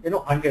maybe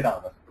 100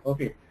 hours.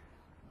 Okay.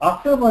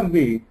 After 1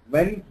 week,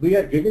 when we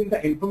are giving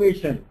the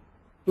information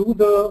to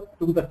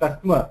the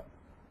customer,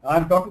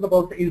 I'm talking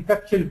about the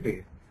inception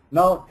phase.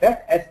 Now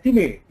that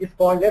estimate is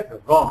called as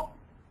ROM.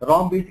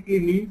 ROM basically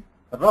means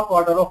rough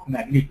order of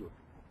magnitude.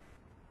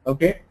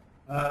 Okay.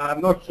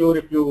 I'm not sure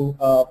if you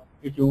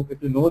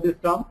know this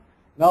term.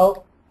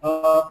 Now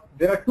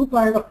there are two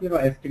kinds of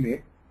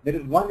estimate. There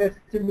is one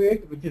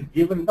estimate which is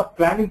given in the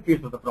planning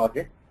phase of the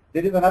project.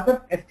 There is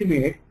another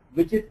estimate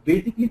which is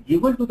basically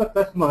given to the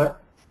customer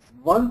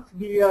once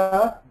we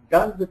are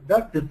done with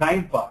the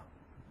design part.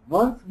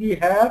 Once we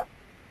have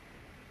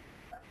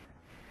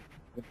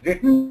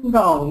written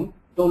down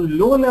the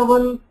low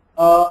level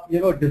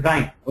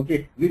design,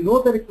 okay, we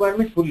know the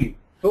requirement fully.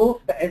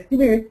 So the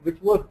estimate which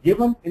was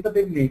given in the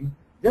beginning,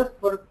 just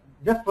for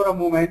a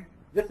moment,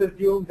 just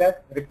assume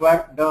that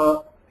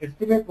the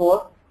estimate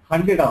was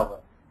 100 hours.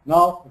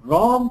 Now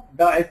ROM,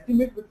 the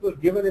estimate which was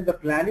given in the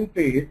planning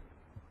phase,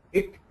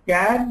 it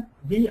can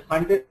be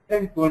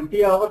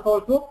 120 hours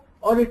also,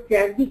 or it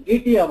can be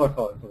 80 hours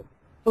also.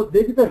 So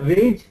there is a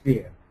range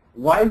there.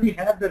 Why we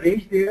have the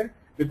range there?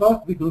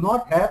 Because we do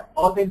not have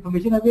all the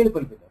information available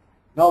with us.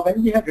 Now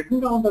when we have written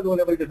down the low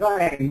level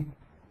design,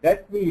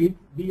 that means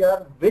we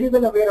are very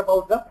well aware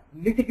about the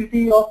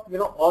nitty-gritty of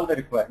all the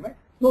requirements.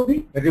 So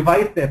we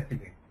revise the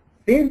estimate.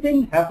 Same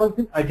thing happens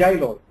in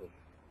Agile also.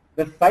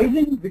 The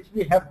sizing which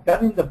we have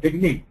done in the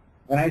beginning,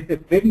 when I say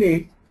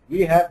beginning,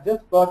 we have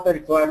just got the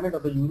requirement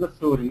of the user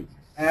story,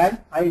 and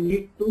I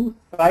need to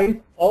size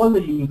all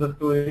the user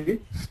stories.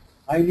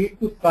 I need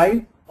to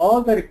size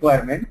all the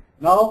requirements.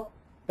 Now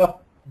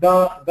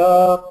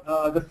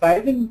the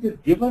sizing which is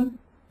given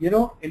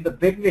in the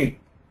beginning,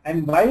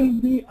 and while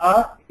we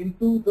are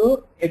into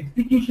the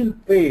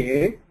execution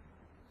phase,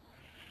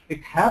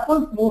 it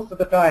happens most of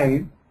the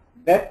time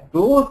that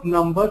those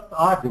numbers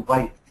are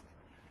revised.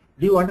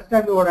 Do you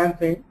understand what I'm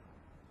saying?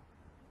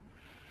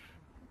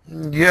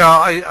 Yeah,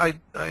 I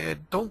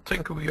don't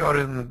think we are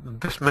in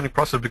this many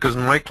process, because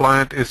my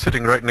client is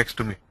sitting right next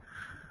to me.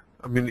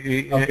 I mean,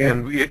 okay.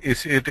 And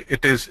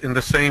it is in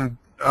the same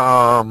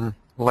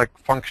like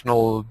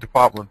functional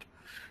department,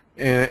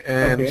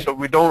 and okay. so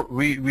we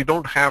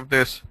don't have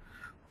this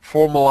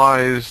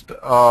formalized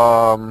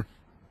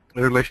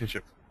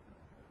relationship.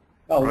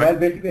 Now, right? well,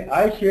 basically,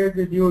 I shared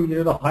with you,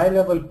 the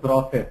high-level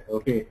process.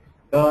 Okay,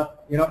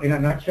 in a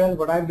nutshell,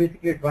 what I'm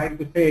basically trying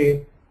to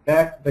say,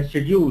 that the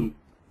schedule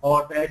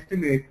or the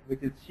estimate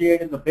which is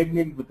shared in the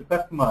beginning with the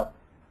customer,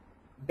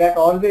 that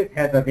always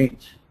has a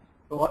range.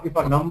 So if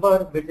a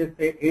number which is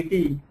say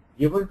 80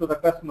 given to the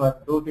customer,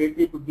 those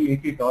 80 could be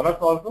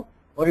 $80 also,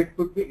 or it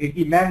could be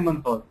 80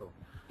 man-months also.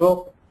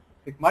 So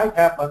it might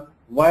happen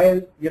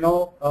while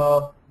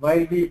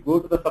while we go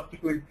to the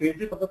subsequent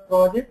phases of the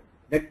project,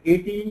 that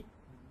 80,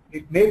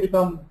 it may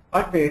become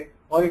 100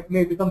 or it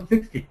may become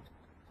 60.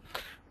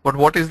 But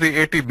what is the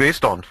 80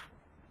 based on?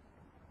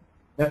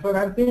 That's what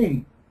I'm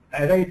saying.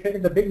 As I said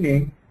in the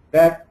beginning,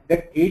 that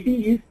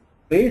 80 is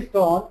based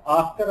on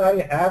after I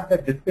have the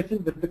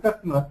discussion with the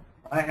customer,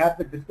 I have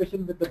the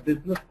discussion with the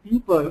business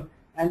people,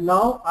 and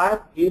now I am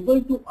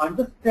able to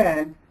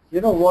understand,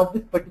 what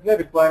this particular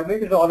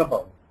requirement is all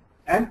about.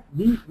 And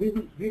we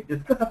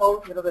discuss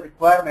about, the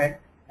requirement,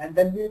 and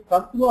then we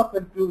come to a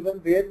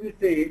conclusion where we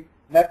say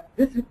that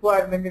this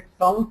requirement, it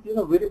sounds,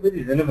 very,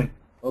 very relevant.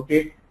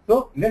 Okay.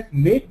 So let's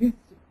make this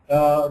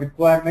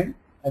requirement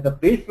as a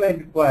baseline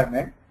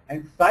requirement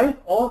and size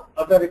all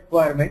other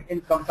requirement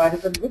in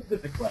comparison with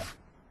this requirement.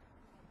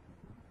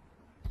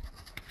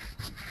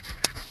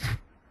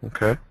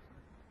 Okay.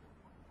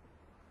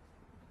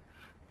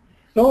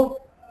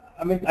 So,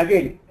 I mean,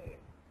 again,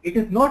 it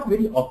is not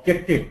very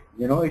objective,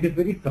 it is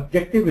very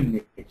subjective in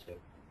nature.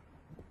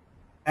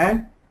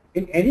 And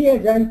in any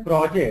agile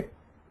project,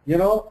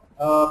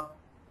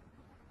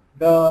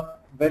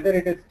 whether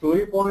it is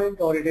story point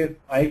or it is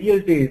ideal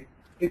days,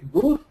 it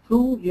goes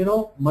through,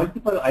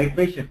 multiple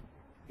iterations.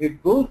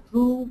 It goes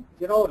through,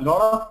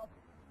 not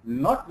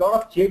lot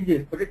of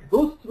changes, but it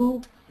goes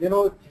through,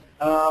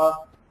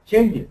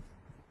 changes.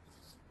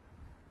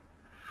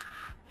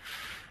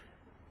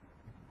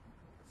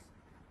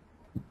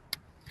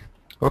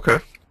 Okay.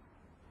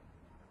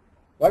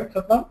 Right,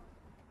 Satnam?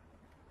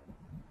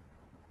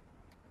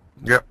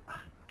 Yeah.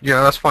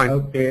 Yeah, that's fine.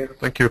 Okay.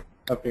 Thank you.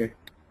 Okay.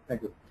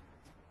 Thank you.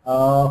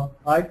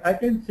 I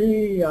can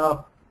see,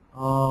 a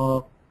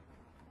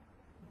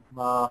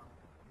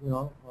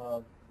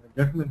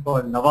gentleman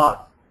called Nawaz.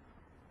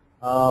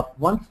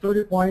 One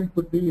story point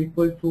could be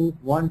equal to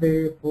 1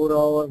 day, 4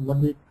 hours,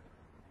 1 week.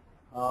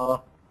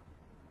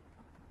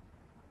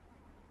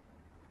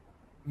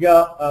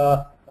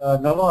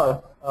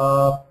 Nawaz,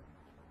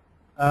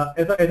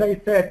 as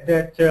I said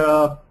that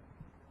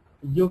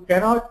you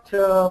cannot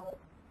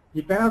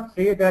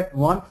say that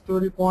one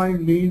story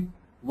point means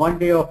 1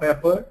 day of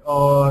effort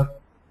or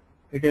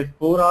it is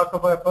 4 hours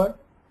of effort.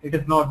 It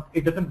is not.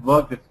 It doesn't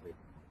work this way.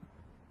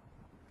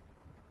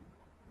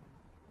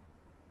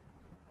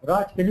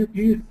 Raj, can you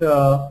please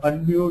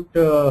unmute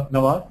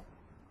Nawaz?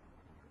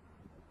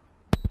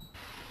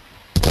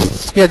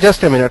 Yeah,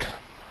 just a minute.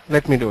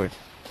 Let me do it.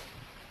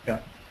 Yeah.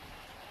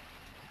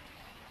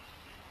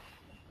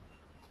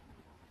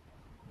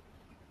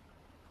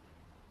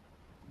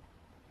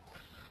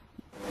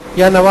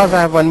 Yeah, Nawaz,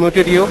 I have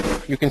unmuted you.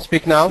 You can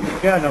speak now.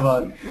 Yeah,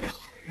 Nawaz.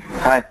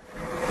 Hi,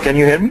 can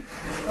you hear me?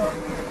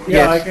 Yeah,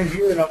 Yes. I can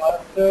hear you,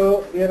 Nawaz.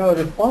 So,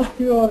 response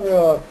to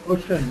your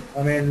question,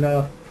 I mean,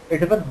 it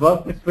doesn't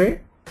work this way.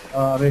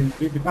 I mean,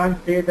 we can't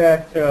say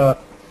that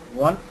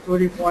one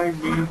story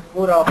point means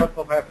 4 hours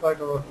of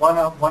effort or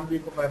 1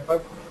 week of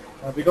effort.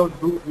 We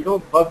don't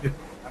work this way.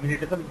 I mean,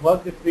 it doesn't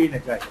work this way in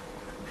Agile.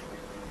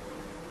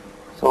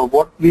 So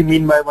what we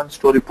mean by one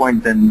story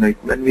point then, like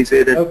when we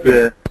say that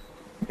Okay.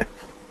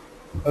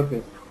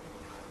 Okay.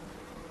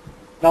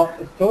 Now,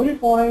 a story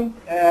point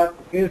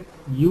is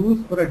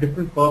used for a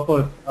different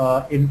purpose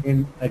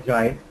in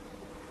Agile.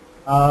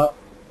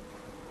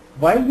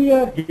 While we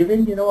are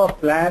giving, a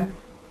plan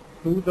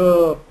to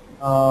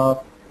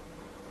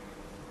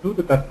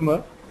the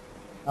customer,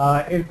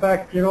 in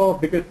fact,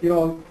 because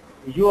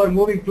you are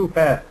moving too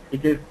fast.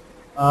 Because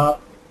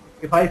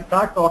if I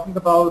start talking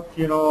about,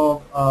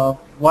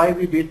 why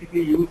we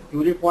basically use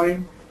story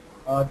point,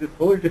 this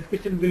whole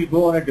discussion will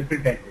go on a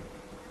different tangent.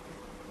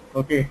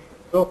 Okay,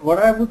 so what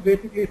I would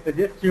basically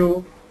suggest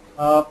you,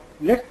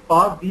 let's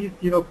park these,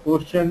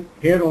 questions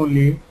here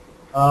only.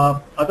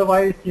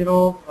 Otherwise,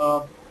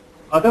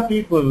 other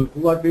people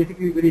who are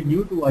basically very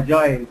new to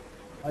Agile,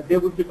 they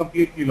would be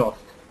completely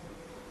lost.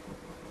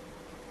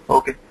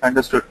 Okay,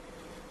 understood.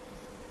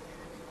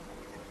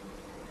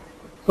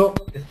 So,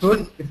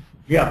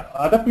 yeah,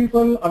 other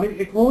people, I mean,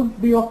 it won't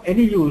be of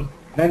any use.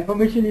 The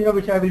information,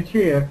 which I will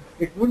share,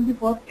 it won't be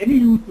for any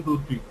use to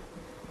those people.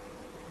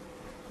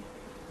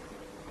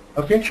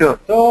 Okay. Sure.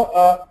 So,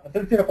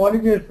 sincere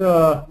apologies,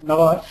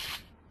 Nawaz.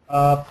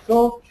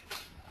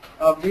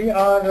 We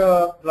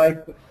are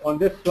like on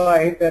this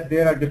slide that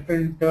there are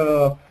different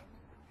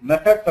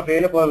methods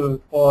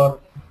available for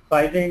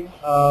sizing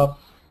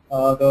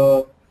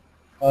the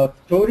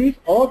stories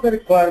or the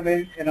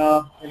requirements in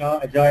a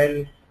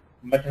Agile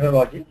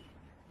methodology.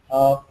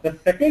 The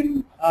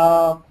second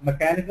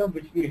mechanism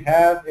which we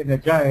have in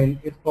Agile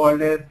is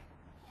called as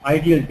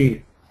ideal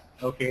days.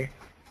 Okay.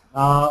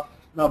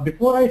 Now,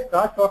 before I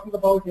start talking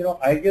about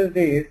ideal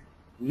days,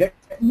 let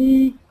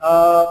me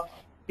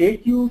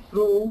take you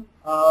through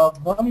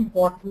one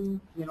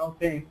important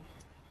thing.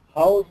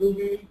 How do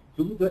we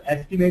do the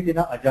estimate in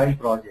an Agile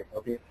project?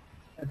 Okay,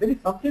 and there is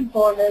something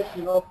called as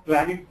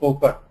planning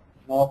poker.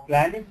 Now,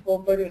 planning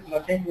poker is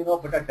nothing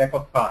but a deck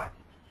of cards.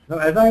 Now,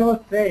 as I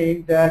was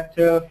saying that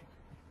the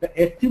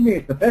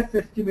best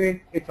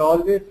estimate, it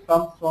always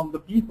comes from the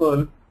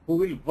people who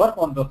will work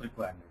on those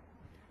requirements.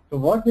 So,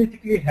 what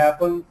basically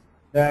happens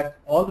that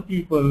all the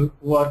people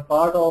who are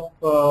part of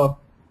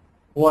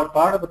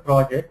the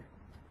project,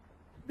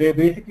 they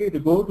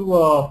go to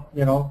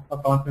a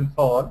conference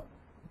hall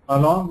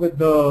along with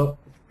the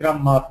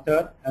Scrum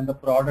Master and the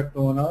product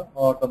owner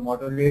or the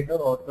moderator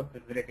or the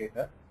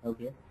facilitator.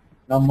 Okay.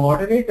 Now,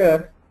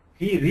 moderator,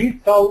 he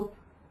reads out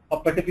a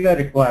particular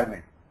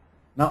requirement.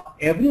 Now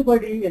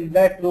everybody in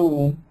that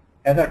room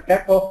has a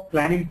deck of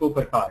planning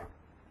poker cards.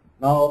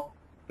 Now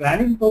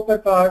planning poker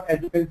card,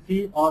 as you can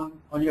see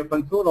on your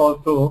console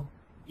also,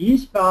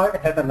 each card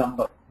has a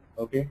number,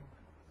 okay?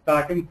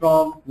 Starting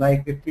from,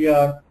 like, if we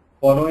are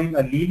following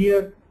a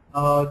linear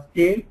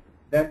scale,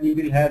 then we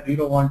will have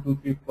 0, 1, 2,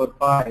 3, 4,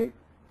 5.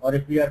 Or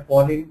if we are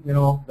following, you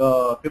know,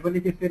 the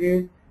Fibonacci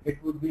series, it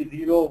would be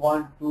 0,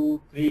 1,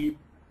 2, 3,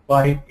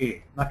 5,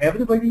 8. Now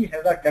everybody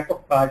has a deck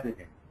of cards with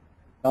him.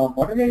 Now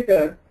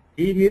moderator,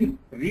 he will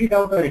read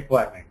out the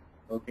requirement,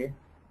 okay?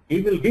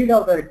 He will read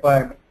out the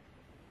requirement,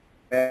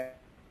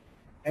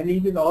 and he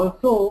will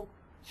also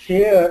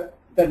share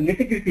the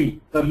nitty-gritty,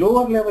 the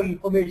lower level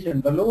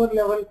information, the lower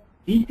level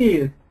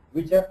details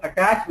which are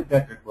attached with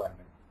that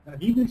requirement. Now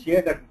he will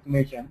share that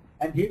information,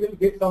 and he will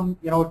give some,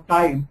 you know,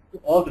 time to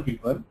all the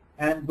people,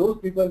 and those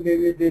people,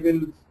 maybe they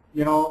will,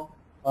 you know,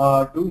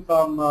 do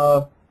some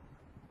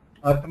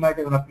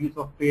arithmetic on a piece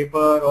of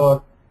paper,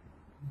 or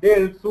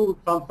they'll do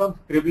some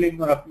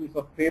scribbling on a piece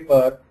of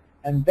paper,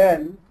 and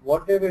then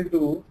what they will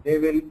do, they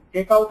will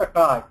take out a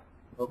card,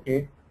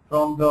 okay,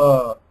 from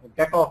the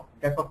deck of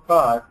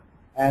cards,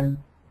 and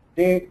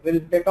they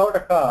will take out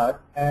a card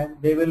and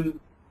they will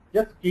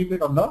just keep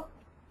it on the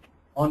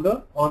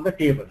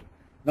table.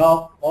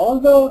 Now all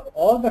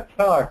the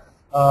cards,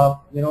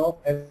 you know,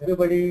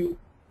 everybody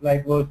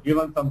like was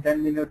given some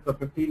 10 minutes or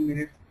 15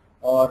 minutes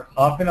or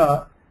half an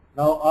hour.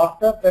 Now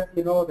after that,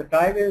 you know, the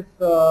time is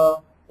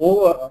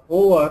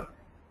over,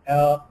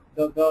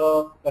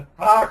 the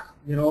cards,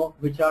 you know,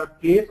 which are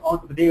placed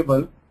onto the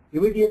table,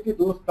 immediately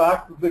those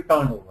cards will be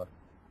turned over,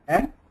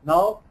 and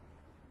now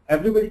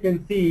everybody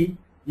can see,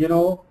 you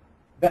know,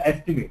 the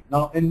estimate.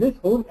 Now in this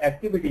whole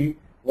activity,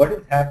 what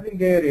is happening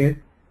there is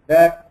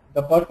that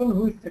the person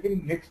who is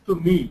sitting next to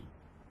me,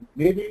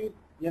 maybe,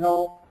 you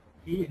know,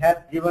 he has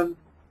given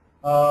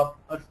a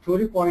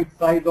story point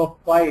size of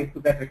 5 to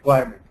that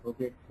requirement,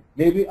 okay.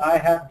 Maybe I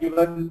have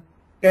given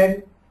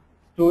 10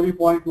 story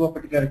point to a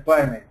particular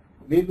requirement.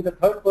 Maybe the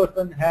third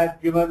person has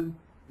given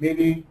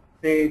maybe,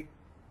 say,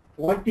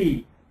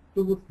 20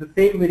 to the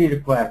same very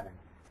requirement.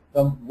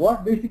 So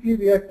what basically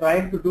we are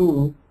trying to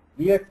do,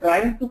 we are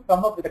trying to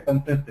come up with a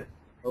consensus,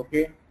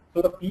 okay.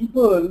 So the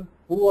people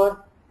who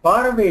are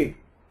far away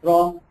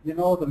from, you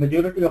know, the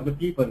majority of the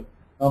people,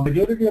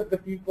 majority of the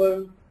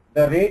people,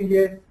 the range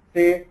is,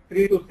 say,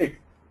 3 to 6.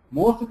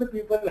 Most of the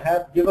people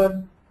have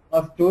given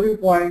a story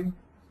point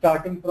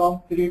starting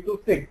from 3 to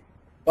 6.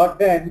 But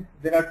then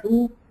there are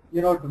two,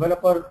 you know,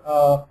 developers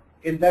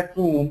in that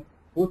room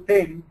who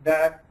think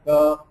that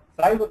the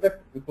size of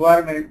that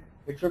requirement,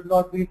 it should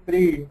not be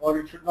 3 or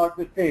it should not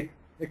be 6,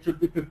 it should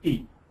be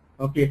 15.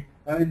 Okay.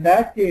 And in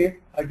that case,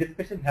 a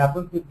discussion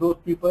happens with those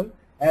people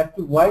as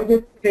to why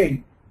they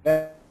think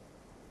that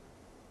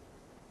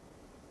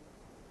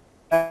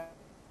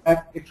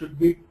it should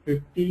be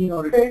 15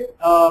 or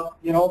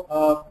you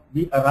know,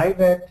 we arrive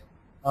at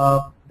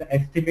the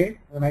estimate.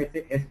 When I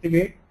say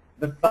estimate,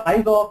 the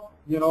size of,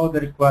 you know,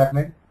 the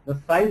requirement, the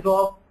size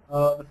of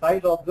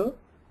the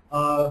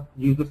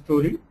user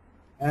story,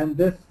 and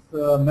this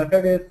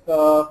method is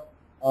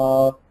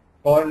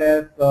called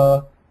as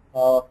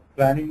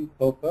planning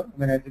poker. I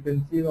mean, as you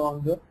can see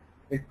on the,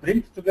 it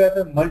brings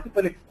together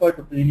multiple expert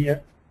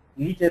opinions.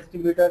 Each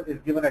estimator is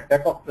given a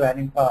deck of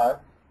planning cards,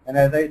 and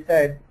as I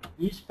said,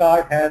 each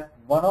card has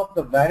one of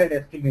the valid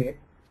estimates.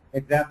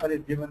 Example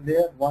is given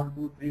there: 1,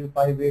 2, 3,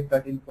 5, 8,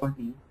 13,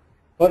 20.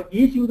 For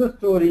each user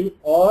story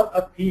or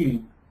a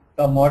theme,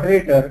 the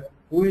moderator,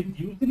 who is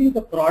usually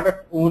the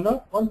product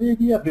owner or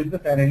maybe a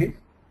business analyst,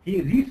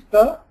 he reads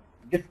the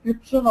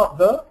description of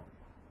the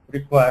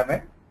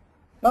requirement.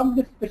 Some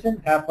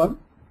discussion happens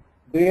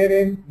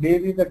wherein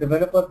maybe the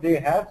developer, they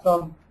have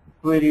some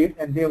queries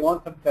and they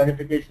want some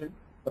clarification.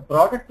 The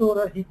product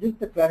owner, he gives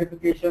the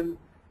clarification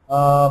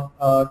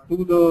to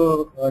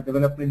the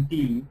development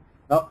team.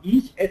 Now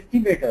each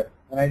estimator,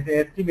 when I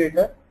say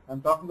estimator,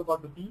 I'm talking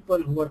about the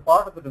people who are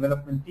part of the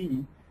development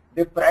team,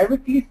 they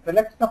privately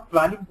select a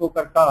planning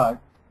poker card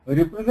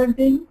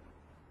representing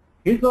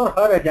his or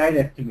her agile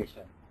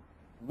estimation.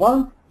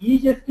 Once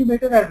each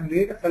estimator has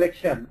made a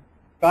selection,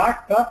 cards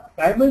are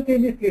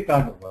simultaneously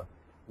turned over.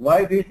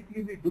 Why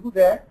basically we do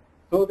that?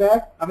 So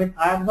that, I mean,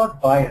 I am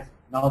not biased.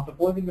 Now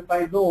supposing if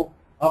I know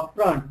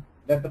upfront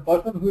that the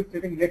person who is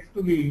sitting next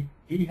to me,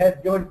 he has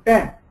given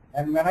 10,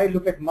 and when I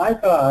look at my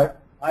card,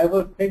 I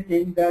was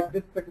thinking that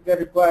this particular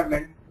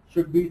requirement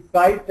should be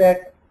sized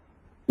at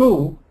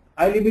 2,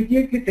 I'll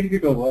immediately think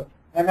it over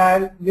and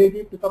I'll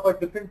maybe pick up a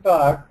different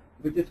card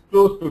which is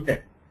close to 10.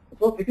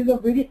 So it is a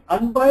very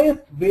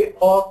unbiased way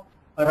of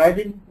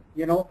arriving,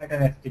 you know, at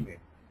an estimate.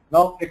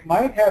 Now it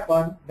might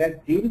happen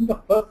that during the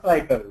first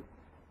cycle,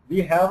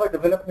 we have a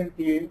development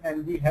team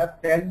and we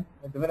have 10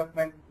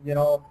 development, you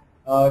know,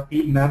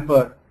 team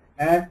members,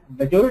 and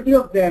majority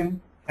of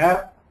them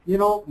have, you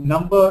know,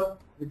 numbers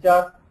which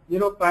are, you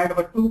know, kind of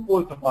a 2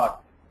 poles apart.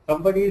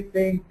 Somebody is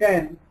saying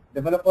 10,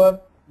 developer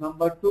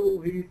number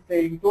 2 he is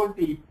saying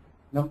 20,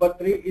 number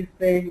 3 is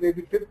saying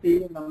maybe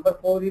 50, number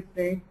 4 is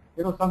saying,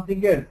 you know,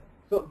 something else.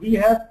 So we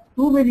have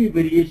too many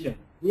variations.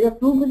 We have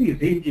too many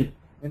ranges.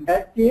 In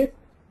that case,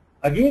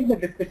 again the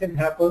discussion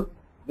happens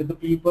with the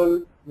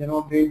people,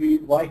 maybe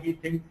why he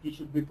thinks he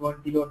should be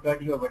 20 or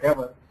 30 or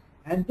whatever.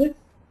 And this,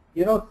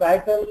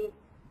 cycle,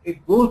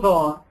 it goes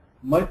on,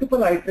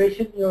 multiple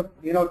iteration,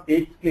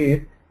 takes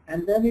place,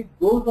 and then it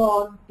goes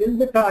on till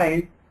the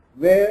time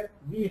where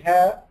we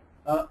have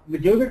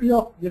majority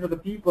of, the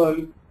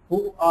people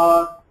who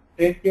are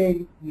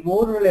thinking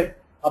more or less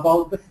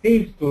about the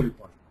same story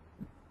point.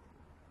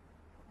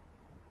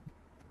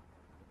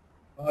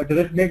 Does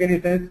it make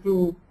any sense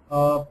to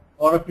all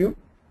of you?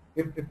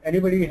 If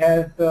anybody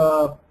has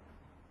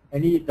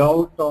any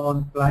doubt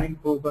on planning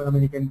poker, I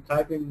mean, you can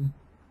type in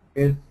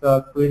his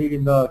query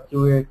in the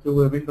QA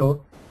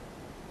window,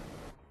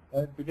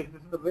 because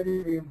this is a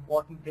very, very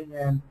important thing,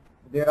 and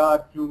there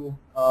are few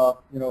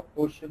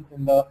questions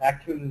in the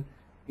actual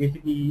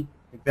ACP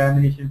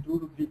examination. 2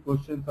 to 3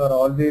 questions are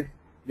always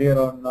there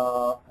on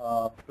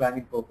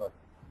planning poker.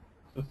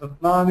 So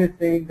Satnam is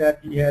saying that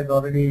he has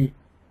already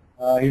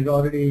he's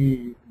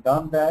already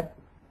done that,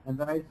 and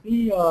then I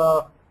see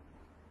a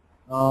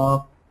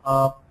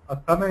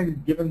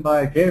comment given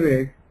by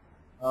David.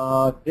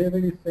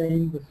 David is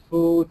saying,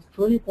 so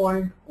story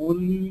point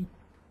only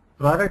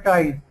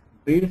prioritize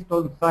based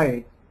on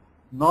size,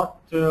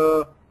 not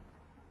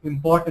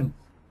importance.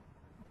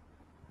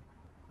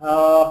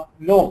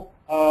 No,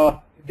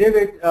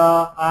 David,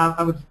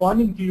 I'm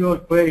responding to your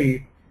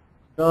query.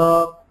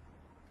 The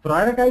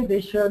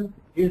prioritization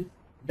is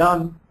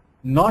done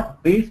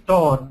not based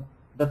on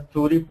the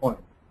story point.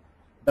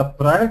 The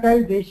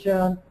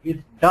prioritization is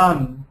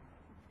done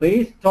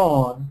based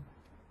on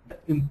the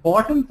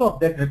importance of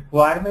that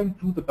requirement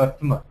to the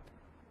customer.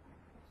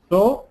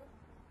 So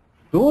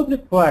those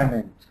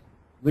requirements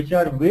which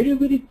are very,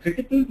 very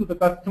critical to the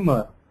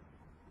customer,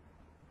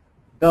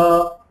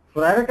 the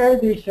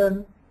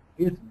prioritization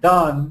is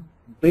done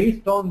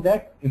based on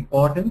that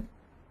importance,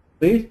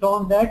 based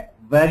on that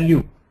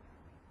value.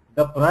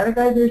 The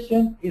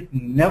prioritization is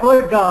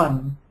never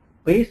done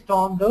based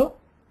on the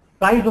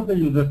size of the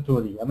user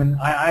story. I mean,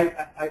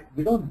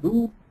 we don't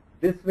do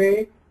this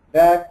way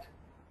that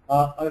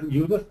a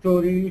user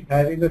story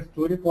having a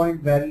story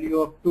point value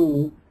of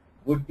 2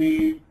 would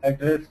be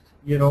addressed,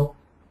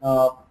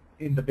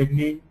 in the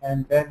beginning,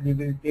 and then we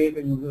will take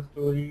a user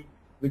story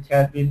which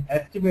has been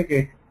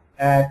estimated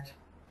at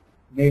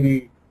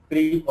maybe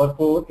 3 or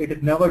 4. It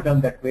is never done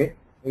that way.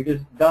 It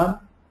is done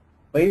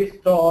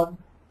based on,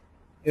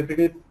 if it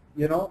is,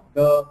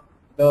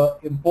 the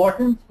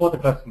importance for the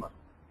customer.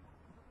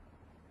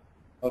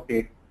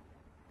 Okay.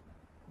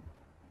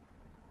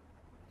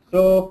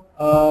 So,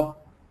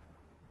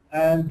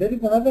 and there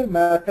is another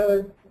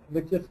method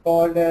which is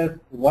called as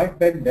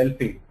wideband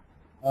Delphi.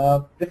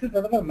 This is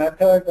another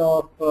method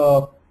of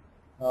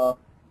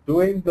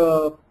doing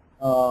the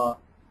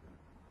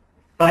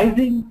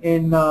sizing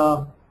in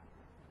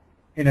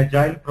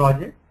Agile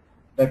project.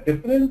 The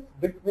difference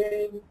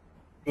between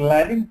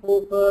planning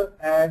poker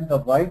and the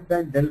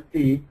wideband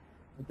Delphi,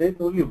 there is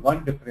only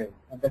one difference,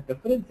 and the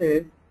difference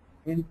is,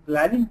 in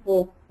planning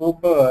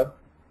poker,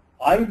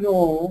 I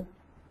know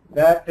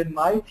that in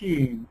my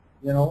team,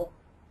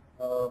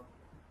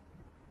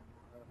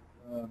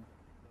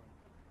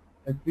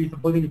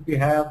 supposing if we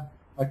have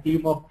a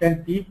team of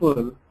 10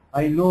 people,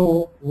 I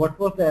know what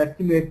was the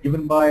estimate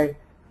given by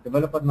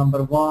developer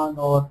number 1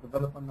 or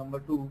developer number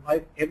 2.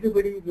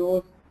 Everybody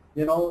knows,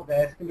 the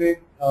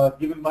estimate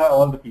given by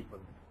all the people.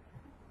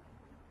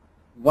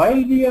 While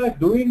we are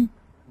doing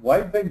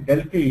wideband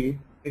Delphi,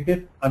 it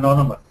is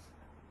anonymous.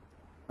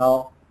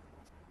 Now,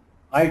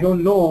 I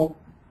don't know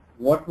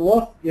what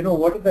was,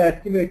 what is the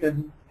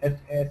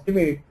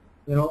estimate,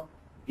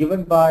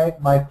 given by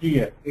my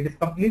peer. It is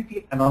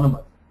completely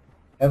anonymous.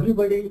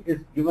 Everybody is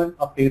given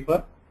a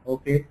paper,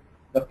 okay.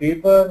 The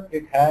paper,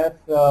 it has,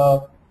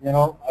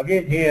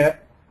 again here,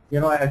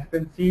 as you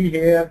can see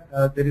here,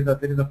 there is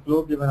a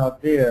flow given out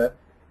there.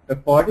 The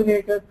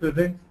coordinator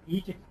presents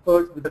each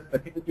expert with a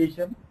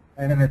specification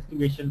and an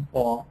estimation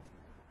form.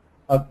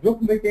 A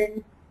group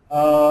meeting,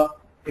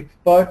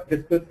 experts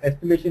discuss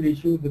estimation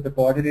issues with the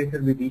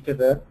coordinator with each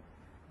other.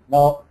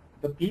 Now,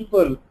 the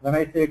people, when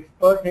I say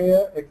expert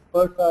here,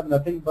 experts are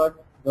nothing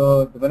but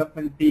the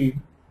development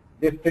team.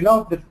 They fill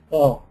out this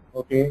form,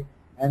 okay,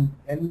 and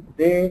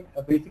they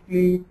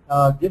basically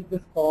give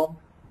this form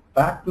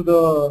back to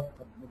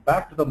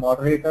the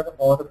moderator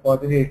or the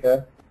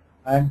coordinator,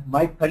 and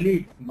my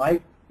colleagues, my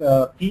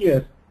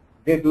peers,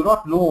 they do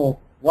not know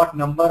what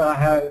number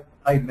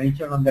I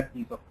mentioned on that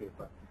piece of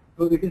paper.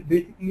 So it is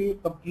basically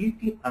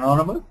completely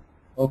anonymous,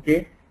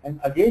 okay. And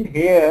again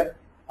here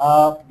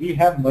we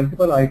have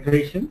multiple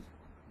iterations,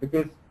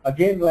 because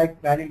again,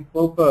 like planning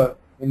poker,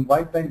 in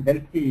wideband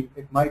Delphi,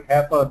 it might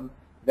happen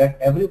that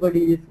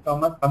everybody is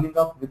coming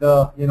up with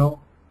a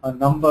a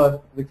number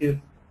which is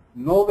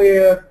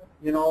nowhere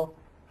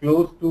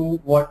close to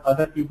what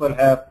other people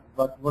have,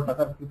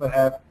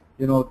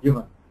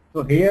 given.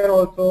 So here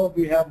also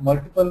we have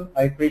multiple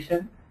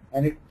iterations,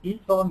 and it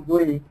keeps on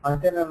going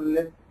until and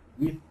unless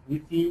we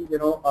see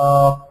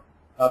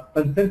a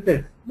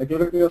consensus,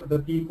 majority of the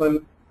people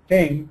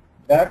think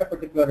that a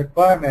particular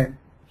requirement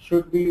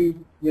should be,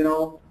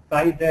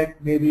 sized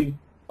at maybe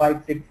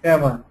 5, 6,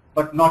 7,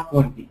 but not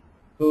 20.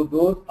 So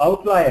those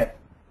outliers,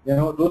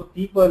 those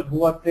people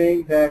who are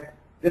saying that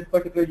this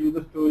particular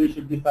user story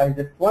should be sized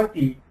at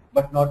 20,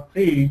 but not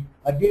 3,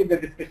 again the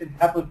discussion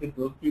happens with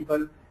those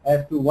people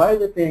as to why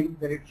they think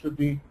that it should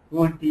be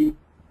 20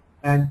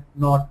 and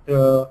not,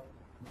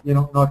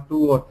 not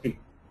 2 or 3.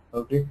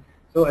 Okay.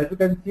 So as you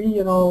can see,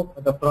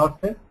 the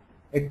process,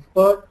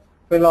 experts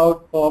fill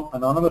out form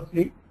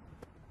anonymously,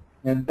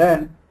 and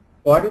then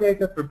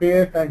coordinator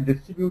prepares and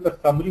distributes a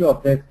summary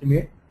of the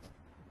estimate.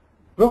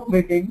 Group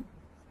meeting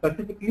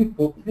specifically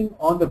focusing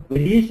on the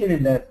variation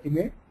in the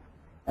estimate,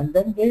 and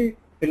then they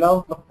fill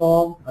out the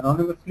form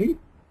anonymously,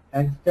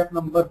 and step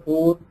number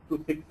 4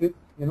 to 6 is,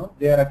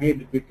 they are again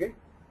repeated.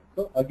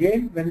 So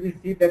again, when we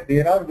see that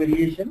there are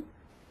variations,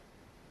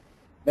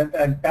 then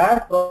the entire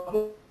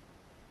process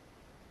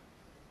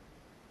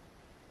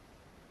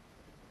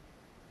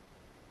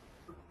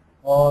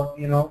or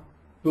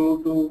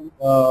to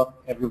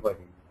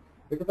everybody.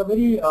 It is a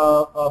very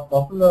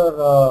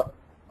popular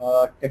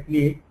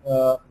technique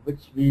which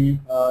we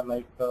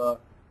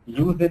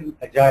use in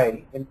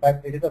Agile. In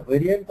fact, it is a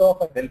variant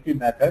of a Delphi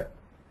method,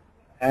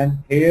 and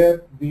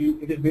here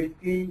it is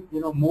basically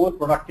more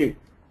productive.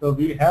 So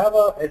we have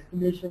a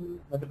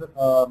estimation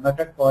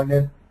method called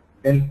as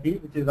Delphi,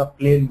 which is a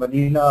plain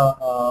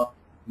vanilla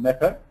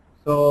method.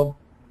 So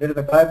there is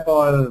a guy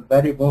called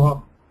Barry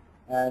Boham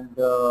and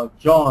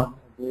John.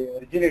 They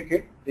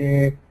originated.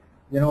 They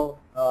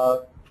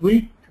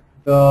tweaked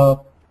the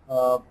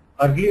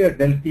earlier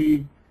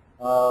Delphi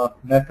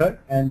method,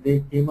 and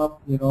they came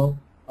up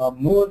a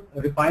more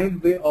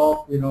refined way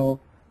of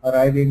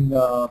arriving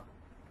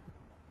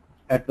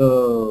at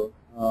the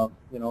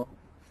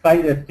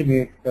size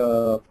estimate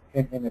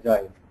in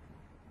Agile.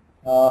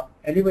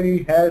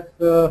 Anybody has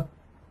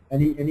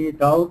any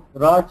doubt?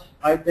 Raj,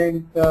 I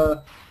think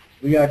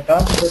we are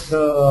done with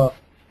the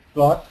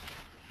slot.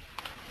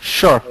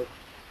 Sure.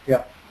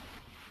 Yeah.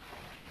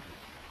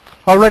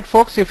 All right,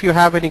 folks, if you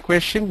have any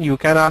question, you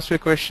can ask your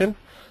question.